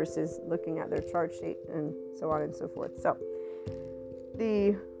brain versus looking at their chart sheet and so on and so forth. So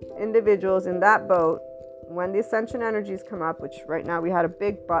the individuals in that boat, when the ascension energies come up, which right now we had a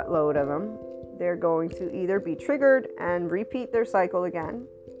big buttload of them, they're going to either be triggered and repeat their cycle again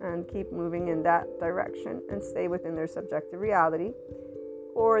and keep moving in that direction and stay within their subjective reality,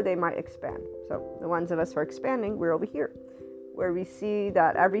 or they might expand. So the ones of us who are expanding, we're over here, where we see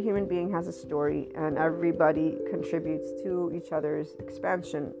that every human being has a story and everybody contributes to each other's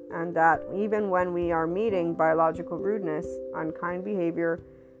expansion, and that even when we are meeting biological rudeness, unkind behavior,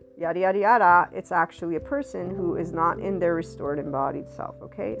 yada yada yada, it's actually a person who is not in their restored embodied self.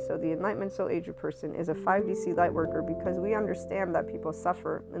 Okay, so the Enlightenment Soul Ager person is a 5DC light worker, because we understand that people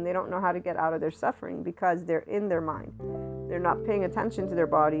suffer and they don't know how to get out of their suffering because they're in their mind. They're not paying attention to their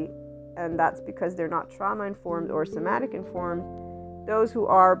body, and that's because they're not trauma informed or somatic informed. Those who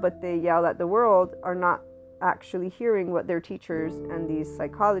are, but they yell at the world, are not actually hearing what their teachers and these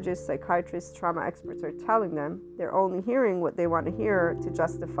psychologists, psychiatrists, trauma experts are telling them. They're only hearing what they want to hear to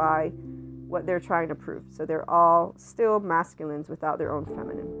justify what they're trying to prove. So they're all still masculines without their own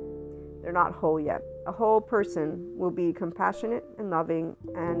feminine. They're not whole yet. A whole person will be compassionate and loving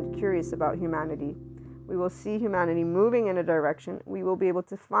and curious about humanity. We will see humanity moving in a direction. We will be able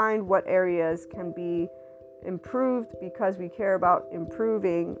to find what areas can be improved because we care about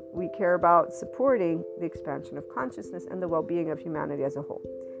improving, we care about supporting the expansion of consciousness and the well-being of humanity as a whole.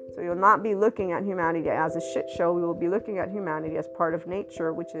 So you'll not be looking at humanity as a shit show. We will be looking at humanity as part of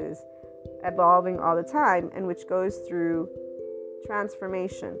nature, which is evolving all the time and which goes through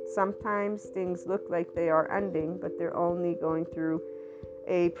transformation. Sometimes things look like they are ending, but they're only going through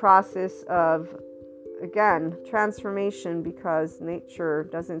a process of, again, transformation, because nature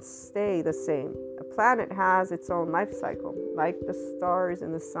doesn't stay the same. A planet has its own life cycle, like the stars,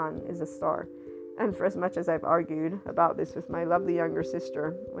 and the sun is a star. And for as much as I've argued about this with my lovely younger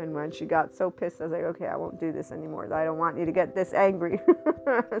sister, when she got so pissed, I was like, okay, I won't do this anymore. I don't want you to get this angry.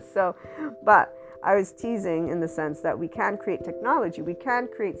 But I was teasing in the sense that we can create technology. We can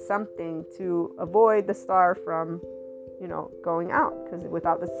create something to avoid the star from, going out, because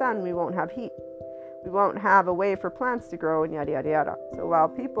without the sun, we won't have heat. We won't have a way for plants to grow, and yada, yada, yada. So while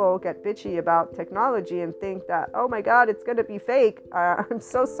people get bitchy about technology and think that, oh my God, it's going to be fake, I'm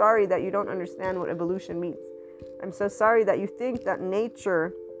so sorry that you don't understand what evolution means. I'm so sorry that you think that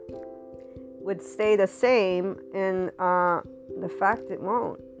nature would stay the same, in the fact it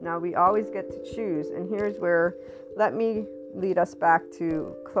won't. Now, we always get to choose. And here's where, let me lead us back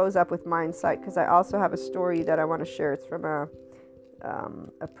to close up with Mindsight, because I also have a story that I want to share. It's from a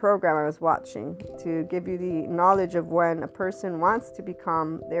program I was watching, to give you the knowledge of when a person wants to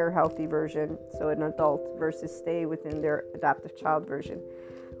become their healthy version, so an adult, versus stay within their adaptive child version,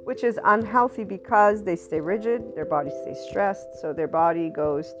 which is unhealthy because they stay rigid, their body stays stressed, so their body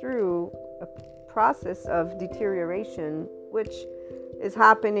goes through a process of deterioration, which is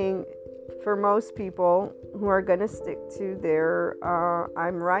happening for most people who are going to stick to their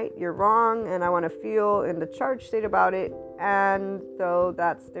I'm right, you're wrong, and I want to feel in the charged state about it. And so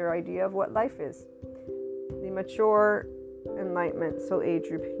that's their idea of what life is. The mature enlightenment soul age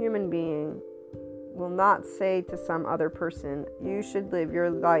group human being will not say to some other person, you should live your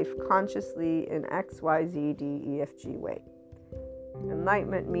life consciously in X, Y, Z, D, E, F, G way.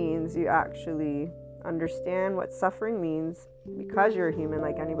 Enlightenment means you actually understand what suffering means because you're a human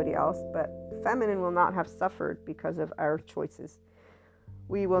like anybody else, but feminine will not have suffered because of our choices.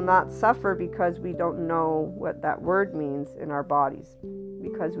 We will not suffer because we don't know what that word means in our bodies,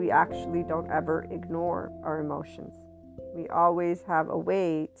 because we actually don't ever ignore our emotions. We always have a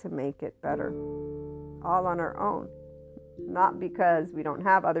way to make it better, all on our own. Not because we don't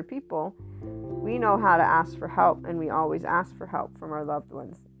have other people. We know how to ask for help, and we always ask for help from our loved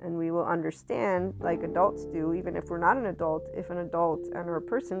ones. And we will understand, like adults do, even if we're not an adult, if an adult or a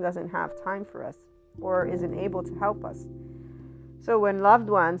person doesn't have time for us or isn't able to help us. So when loved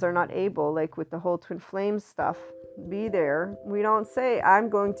ones are not able, like with the whole twin flame stuff, be there, we don't say, I'm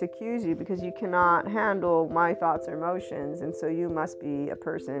going to accuse you because you cannot handle my thoughts or emotions, and so you must be a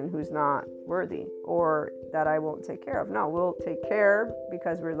person who's not worthy, or that I won't take care of. No, we'll take care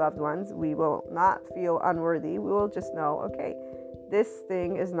because we're loved ones. We will not feel unworthy. We will just know, okay, this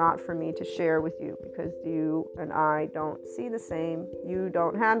thing is not for me to share with you because you and I don't see the same. You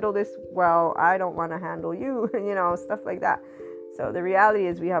don't handle this well. I don't want to handle you, stuff like that. So the reality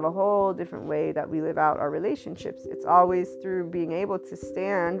is we have a whole different way that we live out our relationships. It's always through being able to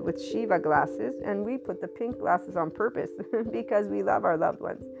stand with Shiva glasses, and we put the pink glasses on purpose because we love our loved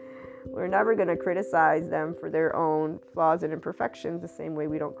ones. We're never going to criticize them for their own flaws and imperfections the same way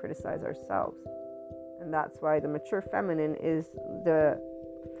we don't criticize ourselves. And that's why the mature feminine is the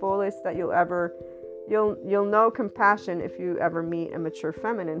fullest that you'll know compassion if you ever meet a mature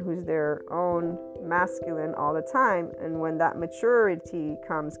feminine who's their own masculine all the time. And when that maturity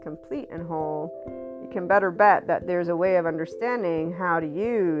comes complete and whole, you can better bet that there's a way of understanding how to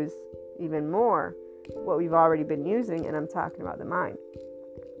use even more what we've already been using, and I'm talking about the mind.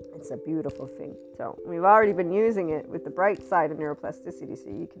 It's a beautiful thing. So we've already been using it with the bright side of neuroplasticity, so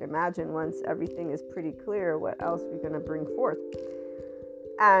you can imagine once everything is pretty clear what else we're going to bring forth.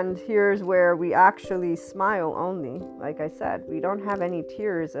 And here's where we actually smile only. Like I said, we don't have any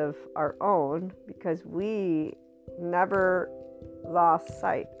tears of our own because we never lost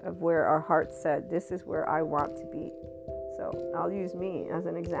sight of where our heart said, this is where I want to be. So I'll use me as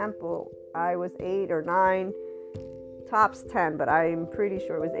an example. I was 8 or 9, tops 10, but I'm pretty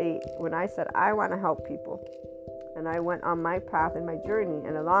sure it was 8 when I said, I want to help people. and I went on my path and my journey.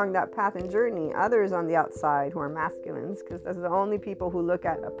 And along that path and journey, others on the outside who are masculines, because those are the only people who look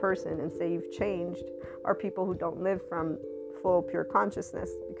at a person and say you've changed, are people who don't live from full pure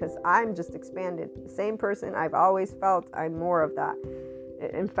consciousness, because I'm just expanded. The same person I've always felt, I'm more of that.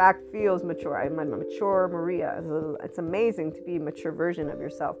 It, in fact, feels mature. I'm a mature Maria. It's amazing to be a mature version of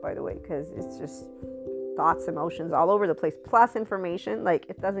yourself, by the way, because it's just thoughts, emotions all over the place, plus information. Like,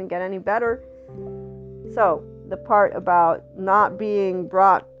 it doesn't get any better. So the part about not being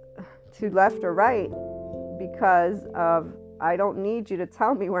brought to left or right because of, I don't need you to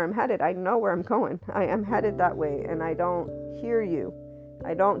tell me where I'm headed. I know where I'm going. I am headed that way, and I don't hear you.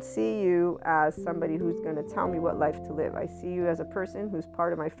 I don't see you as somebody who's going to tell me what life to live. I see you as a person who's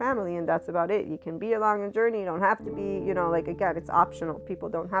part of my family, and that's about it. You can be along a journey. You don't have to be, like, again, it's optional. People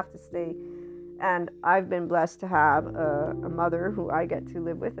don't have to stay. And I've been blessed to have a mother who I get to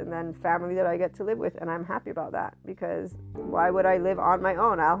live with, and then family that I get to live with. And I'm happy about that, because why would I live on my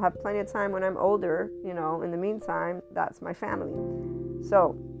own? I'll have plenty of time when I'm older, in the meantime, that's my family.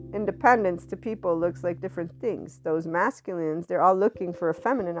 So independence to people looks like different things. Those masculines, they're all looking for a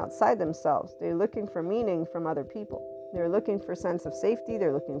feminine outside themselves. They're looking for meaning from other people. They're looking for a sense of safety.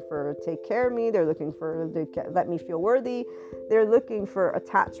 They're looking for take care of me. They're looking for let me feel worthy. They're looking for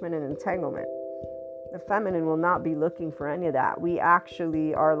attachment and entanglement. The feminine will not be looking for any of that. We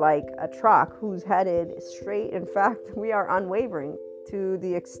actually are like a truck who's headed straight. In fact, we are unwavering to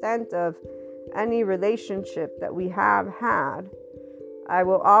the extent of any relationship that we have had. I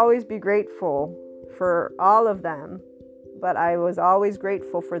will always be grateful for all of them, but I was always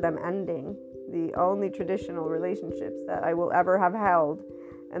grateful for them ending. The only traditional relationships that I will ever have held.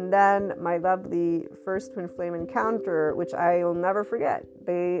 And then my lovely first twin flame encounter, which I will never forget.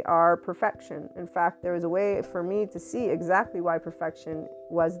 They are perfection. In fact, there was a way for me to see exactly why perfection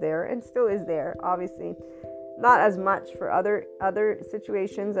was there and still is there. Obviously, not as much for other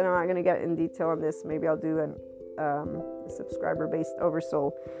situations, and I'm not going to get in detail on this. Maybe I'll do a subscriber-based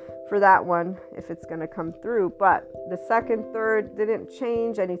oversoul for that one if it's going to come through. But the second, third didn't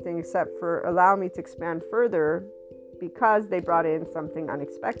change anything except for allow me to expand further, because they brought in something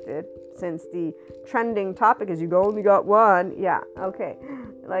unexpected. Since the trending topic is you only got one, yeah, okay.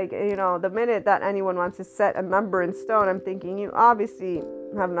 Like, the minute that anyone wants to set a number in stone, I'm thinking you obviously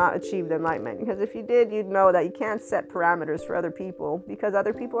have not achieved enlightenment. Because if you did, you'd know that you can't set parameters for other people, because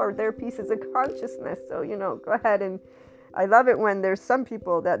other people are their pieces of consciousness. So, go ahead. And I love it when there's some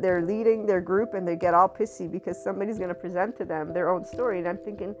people that they're leading their group and they get all pissy because somebody's going to present to them their own story. And I'm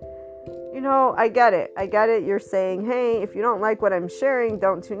thinking, I get it. You're saying, hey, if you don't like what I'm sharing,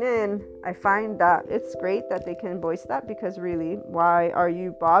 don't tune in. I find that it's great that they can voice that, because really, why are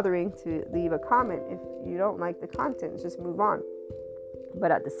you bothering to leave a comment if you don't like the content? Just move on.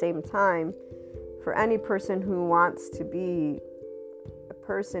 But at the same time, for any person who wants to be a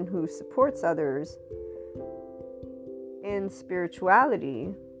person who supports others in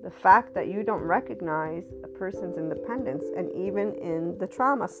spirituality, the fact that you don't recognize a person's independence, and even in the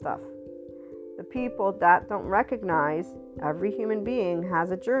trauma stuff, the people that don't recognize every human being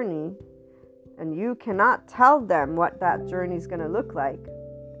has a journey, and you cannot tell them what that journey is going to look like.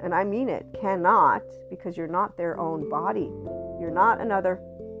 And I mean it, cannot, because you're not their own body. You're not another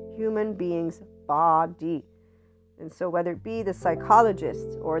human being's body. And so whether it be the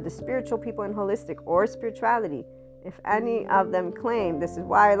psychologists or the spiritual people in holistic or spirituality, if any of them claim, this is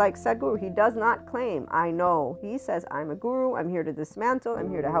why I like Sadhguru, he does not claim, I know. He says, I'm a guru, I'm here to dismantle, I'm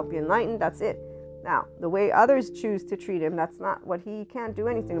here to help you enlighten, that's it. Now, the way others choose to treat him, that's not what he can't do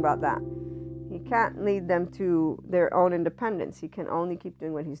anything about that. He can't lead them to their own independence. He can only keep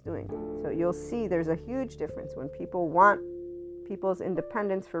doing what he's doing. So you'll see there's a huge difference. When people want people's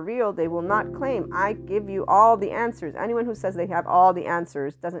independence for real, they will not claim, I give you all the answers. Anyone who says they have all the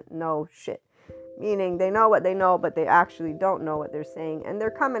answers doesn't know shit. Meaning they know what they know, but they actually don't know what they're saying. And they're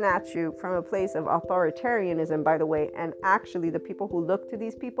coming at you from a place of authoritarianism, by the way. And actually, the people who look to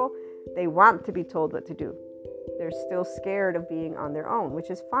these people, they want to be told what to do. They're still scared of being on their own, which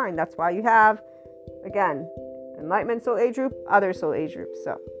is fine. That's why you have, again, Enlightenment Soul Age Group, other Soul Age Groups.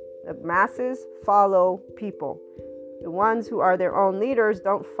 So the masses follow people. The ones who are their own leaders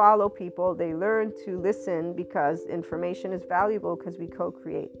don't follow people. They learn to listen because information is valuable, because we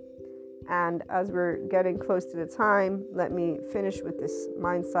co-create. And as we're getting close to the time, let me finish with this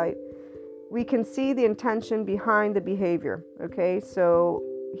mind sight. We can see the intention behind the behavior. Okay, so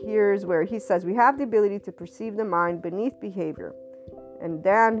here's where he says we have the ability to perceive the mind beneath behavior. And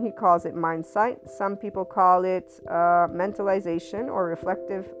then he calls it mind sight. Some people call it mentalization or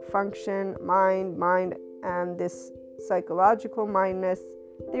reflective function, mind, and this psychological mindness,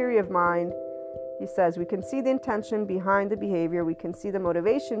 theory of mind. He says we can see the intention behind the behavior. We can see the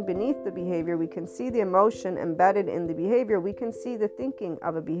motivation beneath the behavior. We can see the emotion embedded in the behavior. We can see the thinking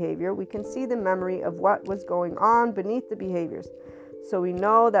of a behavior. We can see the memory of what was going on beneath the behaviors. So we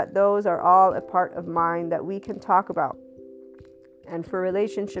know that those are all a part of mind that we can talk about. And for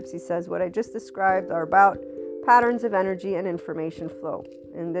relationships, he says, what I just described are about patterns of energy and information flow.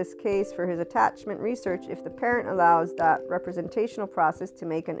 In this case, for his attachment research, if the parent allows that representational process to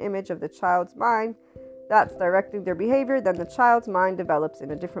make an image of the child's mind that's directing their behavior, then the child's mind develops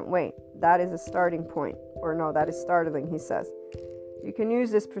in a different way. That is a starting point. Or no, that is startling, he says. You can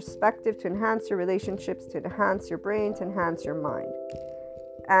use this perspective to enhance your relationships, to enhance your brain, to enhance your mind.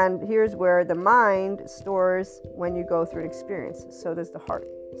 And here's where the mind stores when you go through an experience. So does the heart.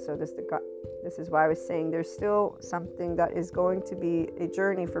 So does the gut. This is why I was saying there's still something that is going to be a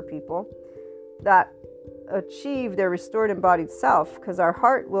journey for people that achieve their restored embodied self, because our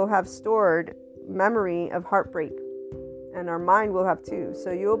heart will have stored memory of heartbreak and our mind will have too.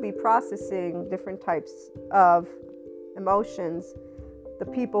 So you'll be processing different types of emotions. The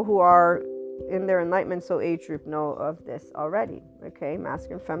people who are in their enlightenment soul age group know of this already. Okay,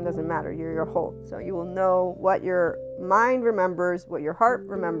 masculine, femme doesn't matter. You're your whole. So you will know what your mind remembers, what your heart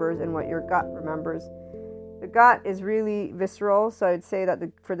remembers, and what your gut remembers. The gut is really visceral. So I'd say that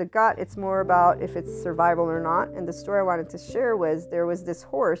for the gut, it's more about if it's survival or not. And the story I wanted to share was there was this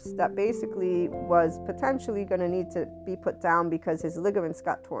horse that basically was potentially going to need to be put down because his ligaments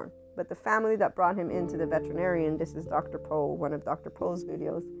got torn. But the family that brought him into the veterinarian, this is Dr. Poe, one of Dr. Poe's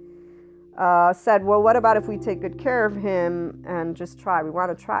videos, said, well, what about if we take good care of him and just try? We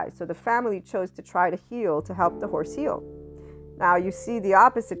want to try. So the family chose to try to heal, to help the horse heal. Now you see the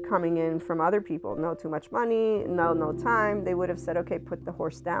opposite coming in from other people. No too much money, no time. They would have said, okay, put the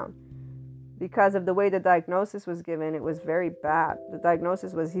horse down. Because of the way the diagnosis was given, it was very bad. The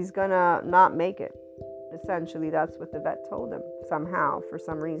diagnosis was he's gonna not make it. Essentially, that's what the vet told him somehow, for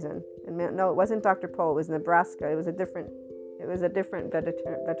some reason. And no, it wasn't Dr. Poe. It was Nebraska. It was a different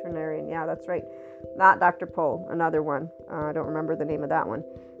veterinarian. Yeah, that's right. Not Dr. Poe, another one. I don't remember the name of that one.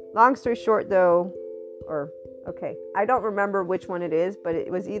 Long story short, though, I don't remember which one it is, but it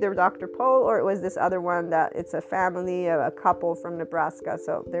was either Dr. Poe or it was this other one that it's a family, a couple from Nebraska.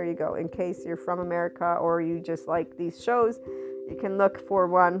 So there you go. In case you're from America or you just like these shows, you can look for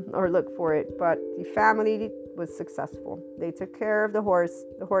one or look for it. But the family was successful. They took care of the horse.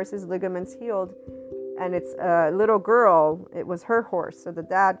 The horse's ligaments healed. And it's a little girl. It was her horse. So the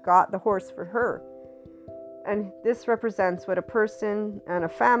dad got the horse for her. And this represents what a person and a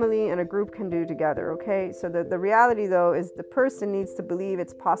family and a group can do together, okay? So the reality, though, is the person needs to believe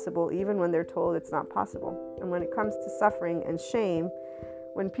it's possible even when they're told it's not possible. And when it comes to suffering and shame,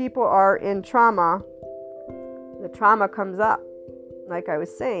 when people are in trauma, the trauma comes up. Like I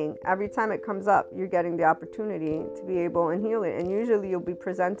was saying, every time it comes up, you're getting the opportunity to be able and heal it. And usually you'll be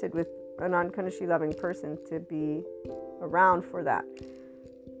presented with an unconditionally loving person to be around for that.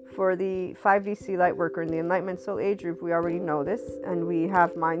 For the 5DC light worker in the Enlightenment Soul Age group, we already know this, and we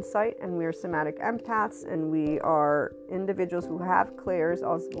have mind sight, and we are somatic empaths, and we are individuals who have clairs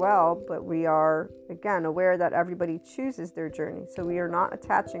as well, but we are, again, aware that everybody chooses their journey. So we are not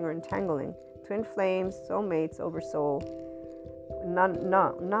attaching or entangling. Twin flames, soulmates, over soul.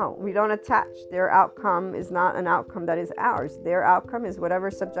 No, we don't attach. Their outcome is not an outcome that is ours. Their outcome is whatever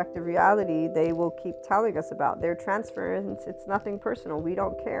subjective reality they will keep telling us about. Their transference, it's nothing personal. We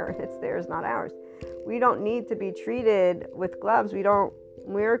don't care. It's theirs, not ours. We don't need to be treated with gloves.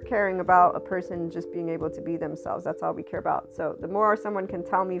 We're caring about a person just being able to be themselves. That's all we care about. So the more someone can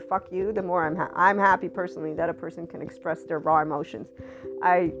tell me fuck you, the more I'm happy personally that a person can express their raw emotions.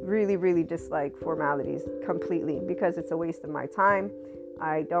 I really, really dislike formalities completely because it's a waste of my time.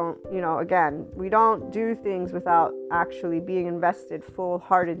 I don't, again, we don't do things without actually being invested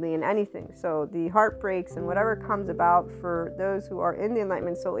full-heartedly in anything. So the heartbreaks and whatever comes about for those who are in the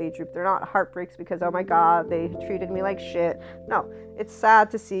Enlightenment Soul Age group, they're not heartbreaks because, oh my God, they treated me like shit. No, it's sad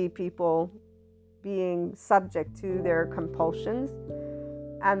to see people being subject to their compulsions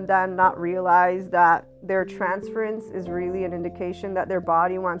and then not realize that their transference is really an indication that their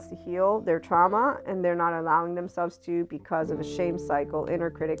body wants to heal their trauma, and they're not allowing themselves to because of a shame cycle,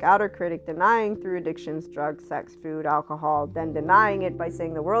 inner critic, outer critic, denying through addictions, drugs, sex, food, alcohol, then denying it by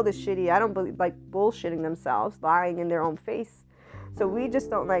saying the world is shitty. I don't believe, like bullshitting themselves, lying in their own face. So we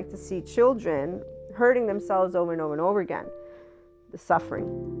just don't like to see children hurting themselves over and over and over again. The suffering.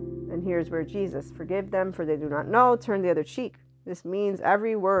 And here's where Jesus, forgive them for they do not know, turn the other cheek. This means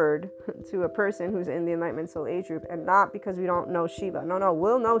every word to a person who's in the Enlightenment Soul Age group, and not because we don't know Shiva. No,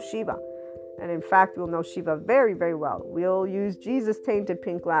 we'll know Shiva. And in fact, we'll know Shiva very, very well. We'll use Jesus tainted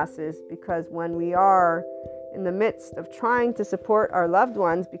pink glasses, because when we are in the midst of trying to support our loved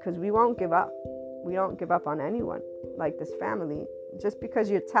ones, because we won't give up. We don't give up on anyone, like this family. Just because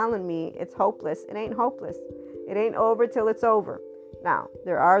you're telling me it's hopeless, it ain't hopeless. It ain't over till it's over. Now,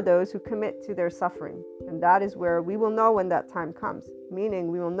 there are those who commit to their suffering, and that is where we will know when that time comes.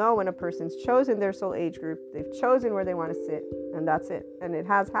 Meaning, we will know when a person's chosen their soul age group, they've chosen where they want to sit, and that's it. And it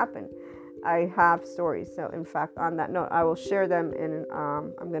has happened. I have stories. So, in fact, on that note, I will share them in,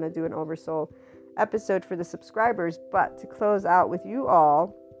 I'm going to do an Oversoul episode for the subscribers. But to close out with you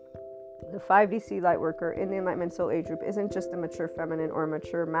all, the 5DC Lightworker in the Enlightenment Soul Age group isn't just a mature feminine or a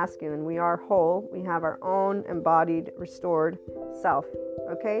mature masculine. We are whole. We have our own embodied, restored self.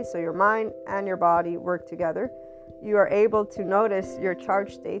 Okay, so your mind and your body work together. You are able to notice your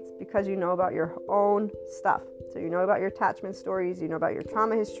charge states because you know about your own stuff. So you know about your attachment stories, you know about your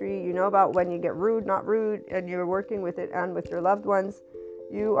trauma history, you know about when you get rude, not rude, and you're working with it and with your loved ones.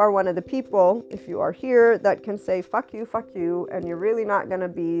 You are one of the people, if you are here, that can say, fuck you, and you're really not going to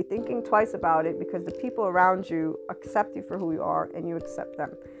be thinking twice about it, because the people around you accept you for who you are and you accept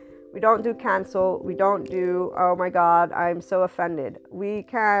them. We don't do cancel. We don't do, oh my God, I'm so offended. We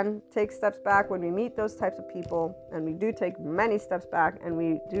can take steps back when we meet those types of people, and we do take many steps back, and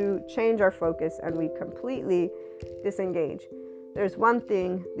we do change our focus, and we completely disengage. There's one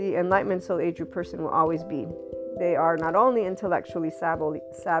thing the Enlightenment Soul Age group person will always be. They are not only intellectually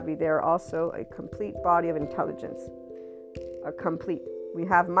savvy, they are also a complete body of intelligence. We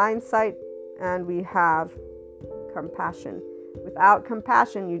have mind, sight, and we have compassion. Without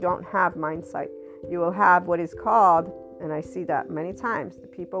compassion, you don't have mind, sight. You will have what is called, and I see that many times, the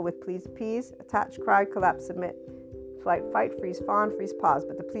people with please, appease, attach, cry, collapse, submit, flight, fight, freeze, fawn, freeze, pause.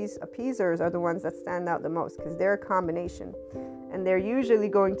 But the please appeasers are the ones that stand out the most, because they're a combination. And they're usually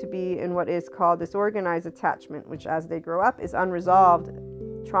going to be in what is called disorganized attachment, which as they grow up is unresolved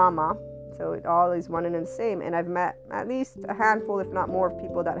trauma. So it all is one and the same. And I've met at least a handful, if not more, of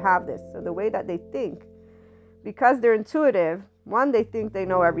people that have this. So the way that they think, because they're intuitive, one, they think they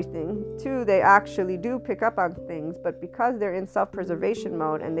know everything. Two, they actually do pick up on things. But because they're in self-preservation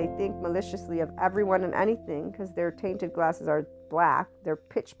mode and they think maliciously of everyone and anything, because their tainted glasses are black, they're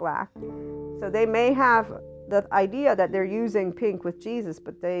pitch black. So they may have the idea that they're using pink with Jesus,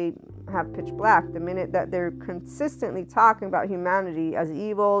 but they have pitch black the minute that they're consistently talking about humanity as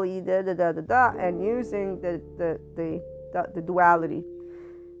evil, and using the duality.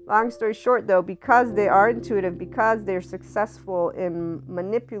 Long story short, though, because they are intuitive, because they're successful in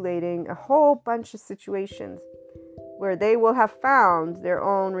manipulating a whole bunch of situations where they will have found their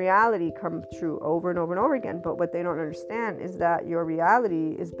own reality come true over and over and over again. But what they don't understand is that your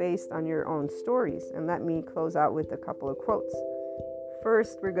reality is based on your own stories. And let me close out with a couple of quotes.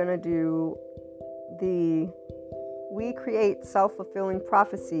 First, we're going to do we create self-fulfilling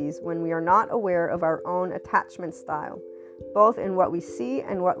prophecies when we are not aware of our own attachment style, both in what we see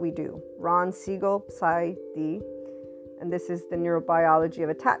and what we do. Ron Siegel, Psy-D. And this is the neurobiology of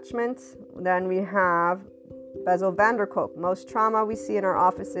attachment. Then we have Bessel van der Kolk. Most trauma we see in our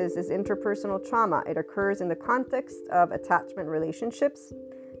offices is interpersonal trauma. It occurs in the context of attachment relationships.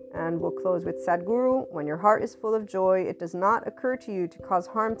 And we'll close with Sadhguru. When your heart is full of joy, it does not occur to you to cause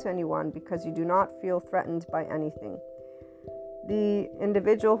harm to anyone because you do not feel threatened by anything. The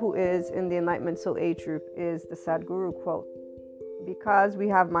individual who is in the Enlightenment Soul Age group is the Sadhguru quote. Because we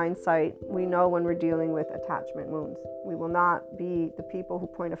have mind sight, we know when we're dealing with attachment wounds. We will not be the people who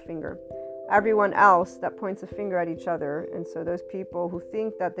point a finger. Everyone else that points a finger at each other, and so those people who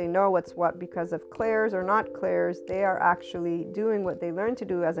think that they know what's what because of clairs or not clairs, they are actually doing what they learned to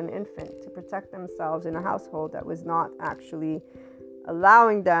do as an infant to protect themselves in a household that was not actually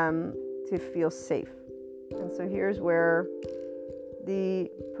allowing them to feel safe. And so here's where the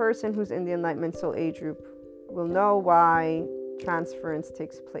person who's in the Enlightenment Soul Age group will know why transference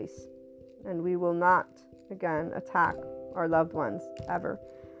takes place. And we will not, again, attack our loved ones ever.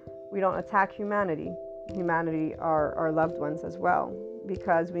 We don't attack humanity. Humanity are our loved ones as well,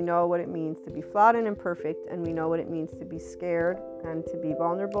 because we know what it means to be flawed and imperfect, and we know what it means to be scared and to be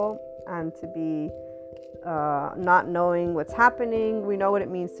vulnerable and to be not knowing what's happening. We know what it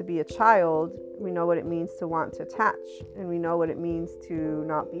means to be a child. We know what it means to want to attach, and we know what it means to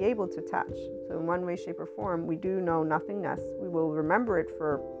not be able to attach. So in one way, shape, or form, we do know nothingness. We will remember it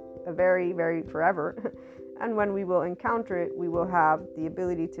for a very, very forever. And when we will encounter it, we will have the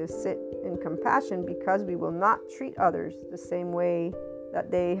ability to sit in compassion, because we will not treat others the same way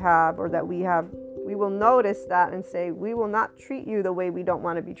that they have or that we have. We will notice that and say, we will not treat you the way we don't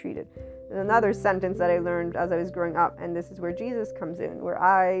want to be treated. another sentence that I learned as I was growing up, and this is where Jesus comes in, where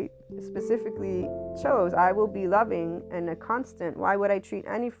I specifically chose, I will be loving and a constant. Why would I treat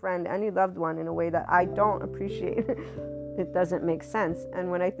any friend, any loved one in a way that I don't appreciate? It doesn't make sense. And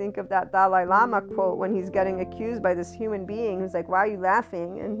when I think of that Dalai Lama quote, when he's getting accused by this human being who's like, why are you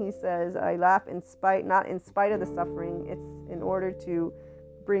laughing? And he says, I laugh not in spite of the suffering. It's in order to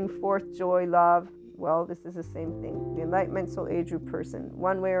bring forth joy, love. Well, this is the same thing. The Enlightenment Soul Age Group person,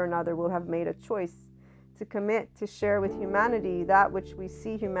 one way or another, will have made a choice to commit to share with humanity that which we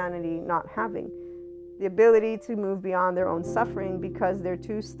see humanity not having. The ability to move beyond their own suffering because they're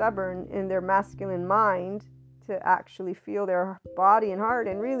too stubborn in their masculine mind to actually feel their body and heart.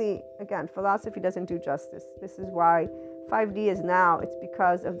 And really, again, philosophy doesn't do justice. This is why 5D is now. It's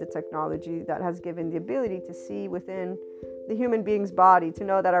because of the technology that has given the ability to see within the human being's body, to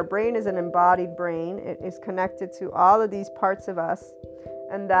know that our brain is an embodied brain. It is connected to all of these parts of us,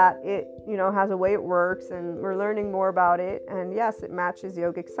 and that it, has a way it works, and we're learning more about it. And yes, it matches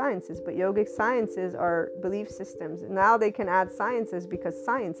yogic sciences, but yogic sciences are belief systems. Now they can add sciences because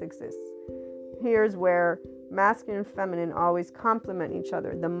science exists. Here's where masculine and feminine always complement each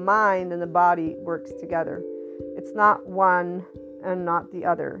other. The mind and the body works together. It's not one and not the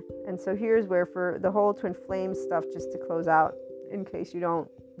other. And so here's where, for the whole twin flame stuff, just to close out, in case you don't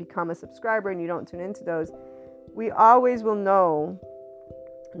become a subscriber and you don't tune into those, we always will know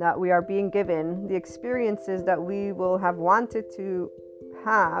that we are being given the experiences that we will have wanted to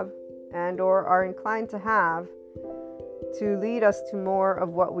have and or are inclined to have to lead us to more of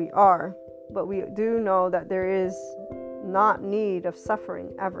what we are. But we do know that there is not need of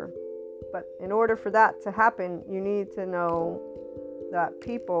suffering ever. But in order for that to happen, you need to know that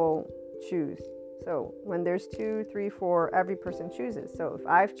people choose. So when there's 2, 3, 4, every person chooses. So if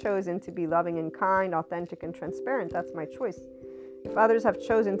I've chosen to be loving and kind, authentic and transparent, that's my choice. If others have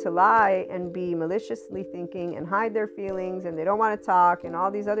chosen to lie and be maliciously thinking and hide their feelings, and they don't want to talk and all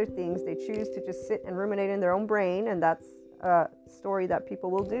these other things, they choose to just sit and ruminate in their own brain, and that's a story that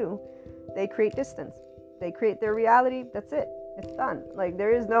people will do. They create distance. They create their reality. That's it. It's done. Like,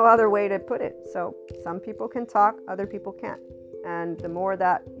 there is no other way to put it. So some people can talk, other people can't. And the more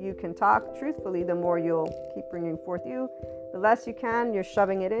that you can talk truthfully, the more you'll keep bringing forth you. The less you can, you're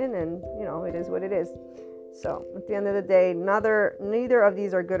shoving it in, and it is what it is. So at the end of the day, neither of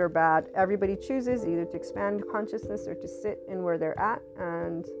these are good or bad. Everybody chooses either to expand consciousness or to sit in where they're at.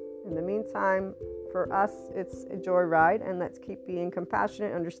 And in the meantime, for us, it's a joy ride, and let's keep being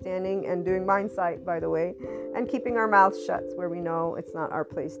compassionate, understanding, and doing mindsight, by the way, and keeping our mouths shut where we know it's not our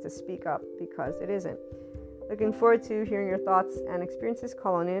place to speak up, because it isn't. Looking forward to hearing your thoughts and experiences.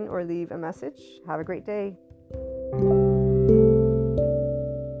 Call on in or leave a message. Have a great day.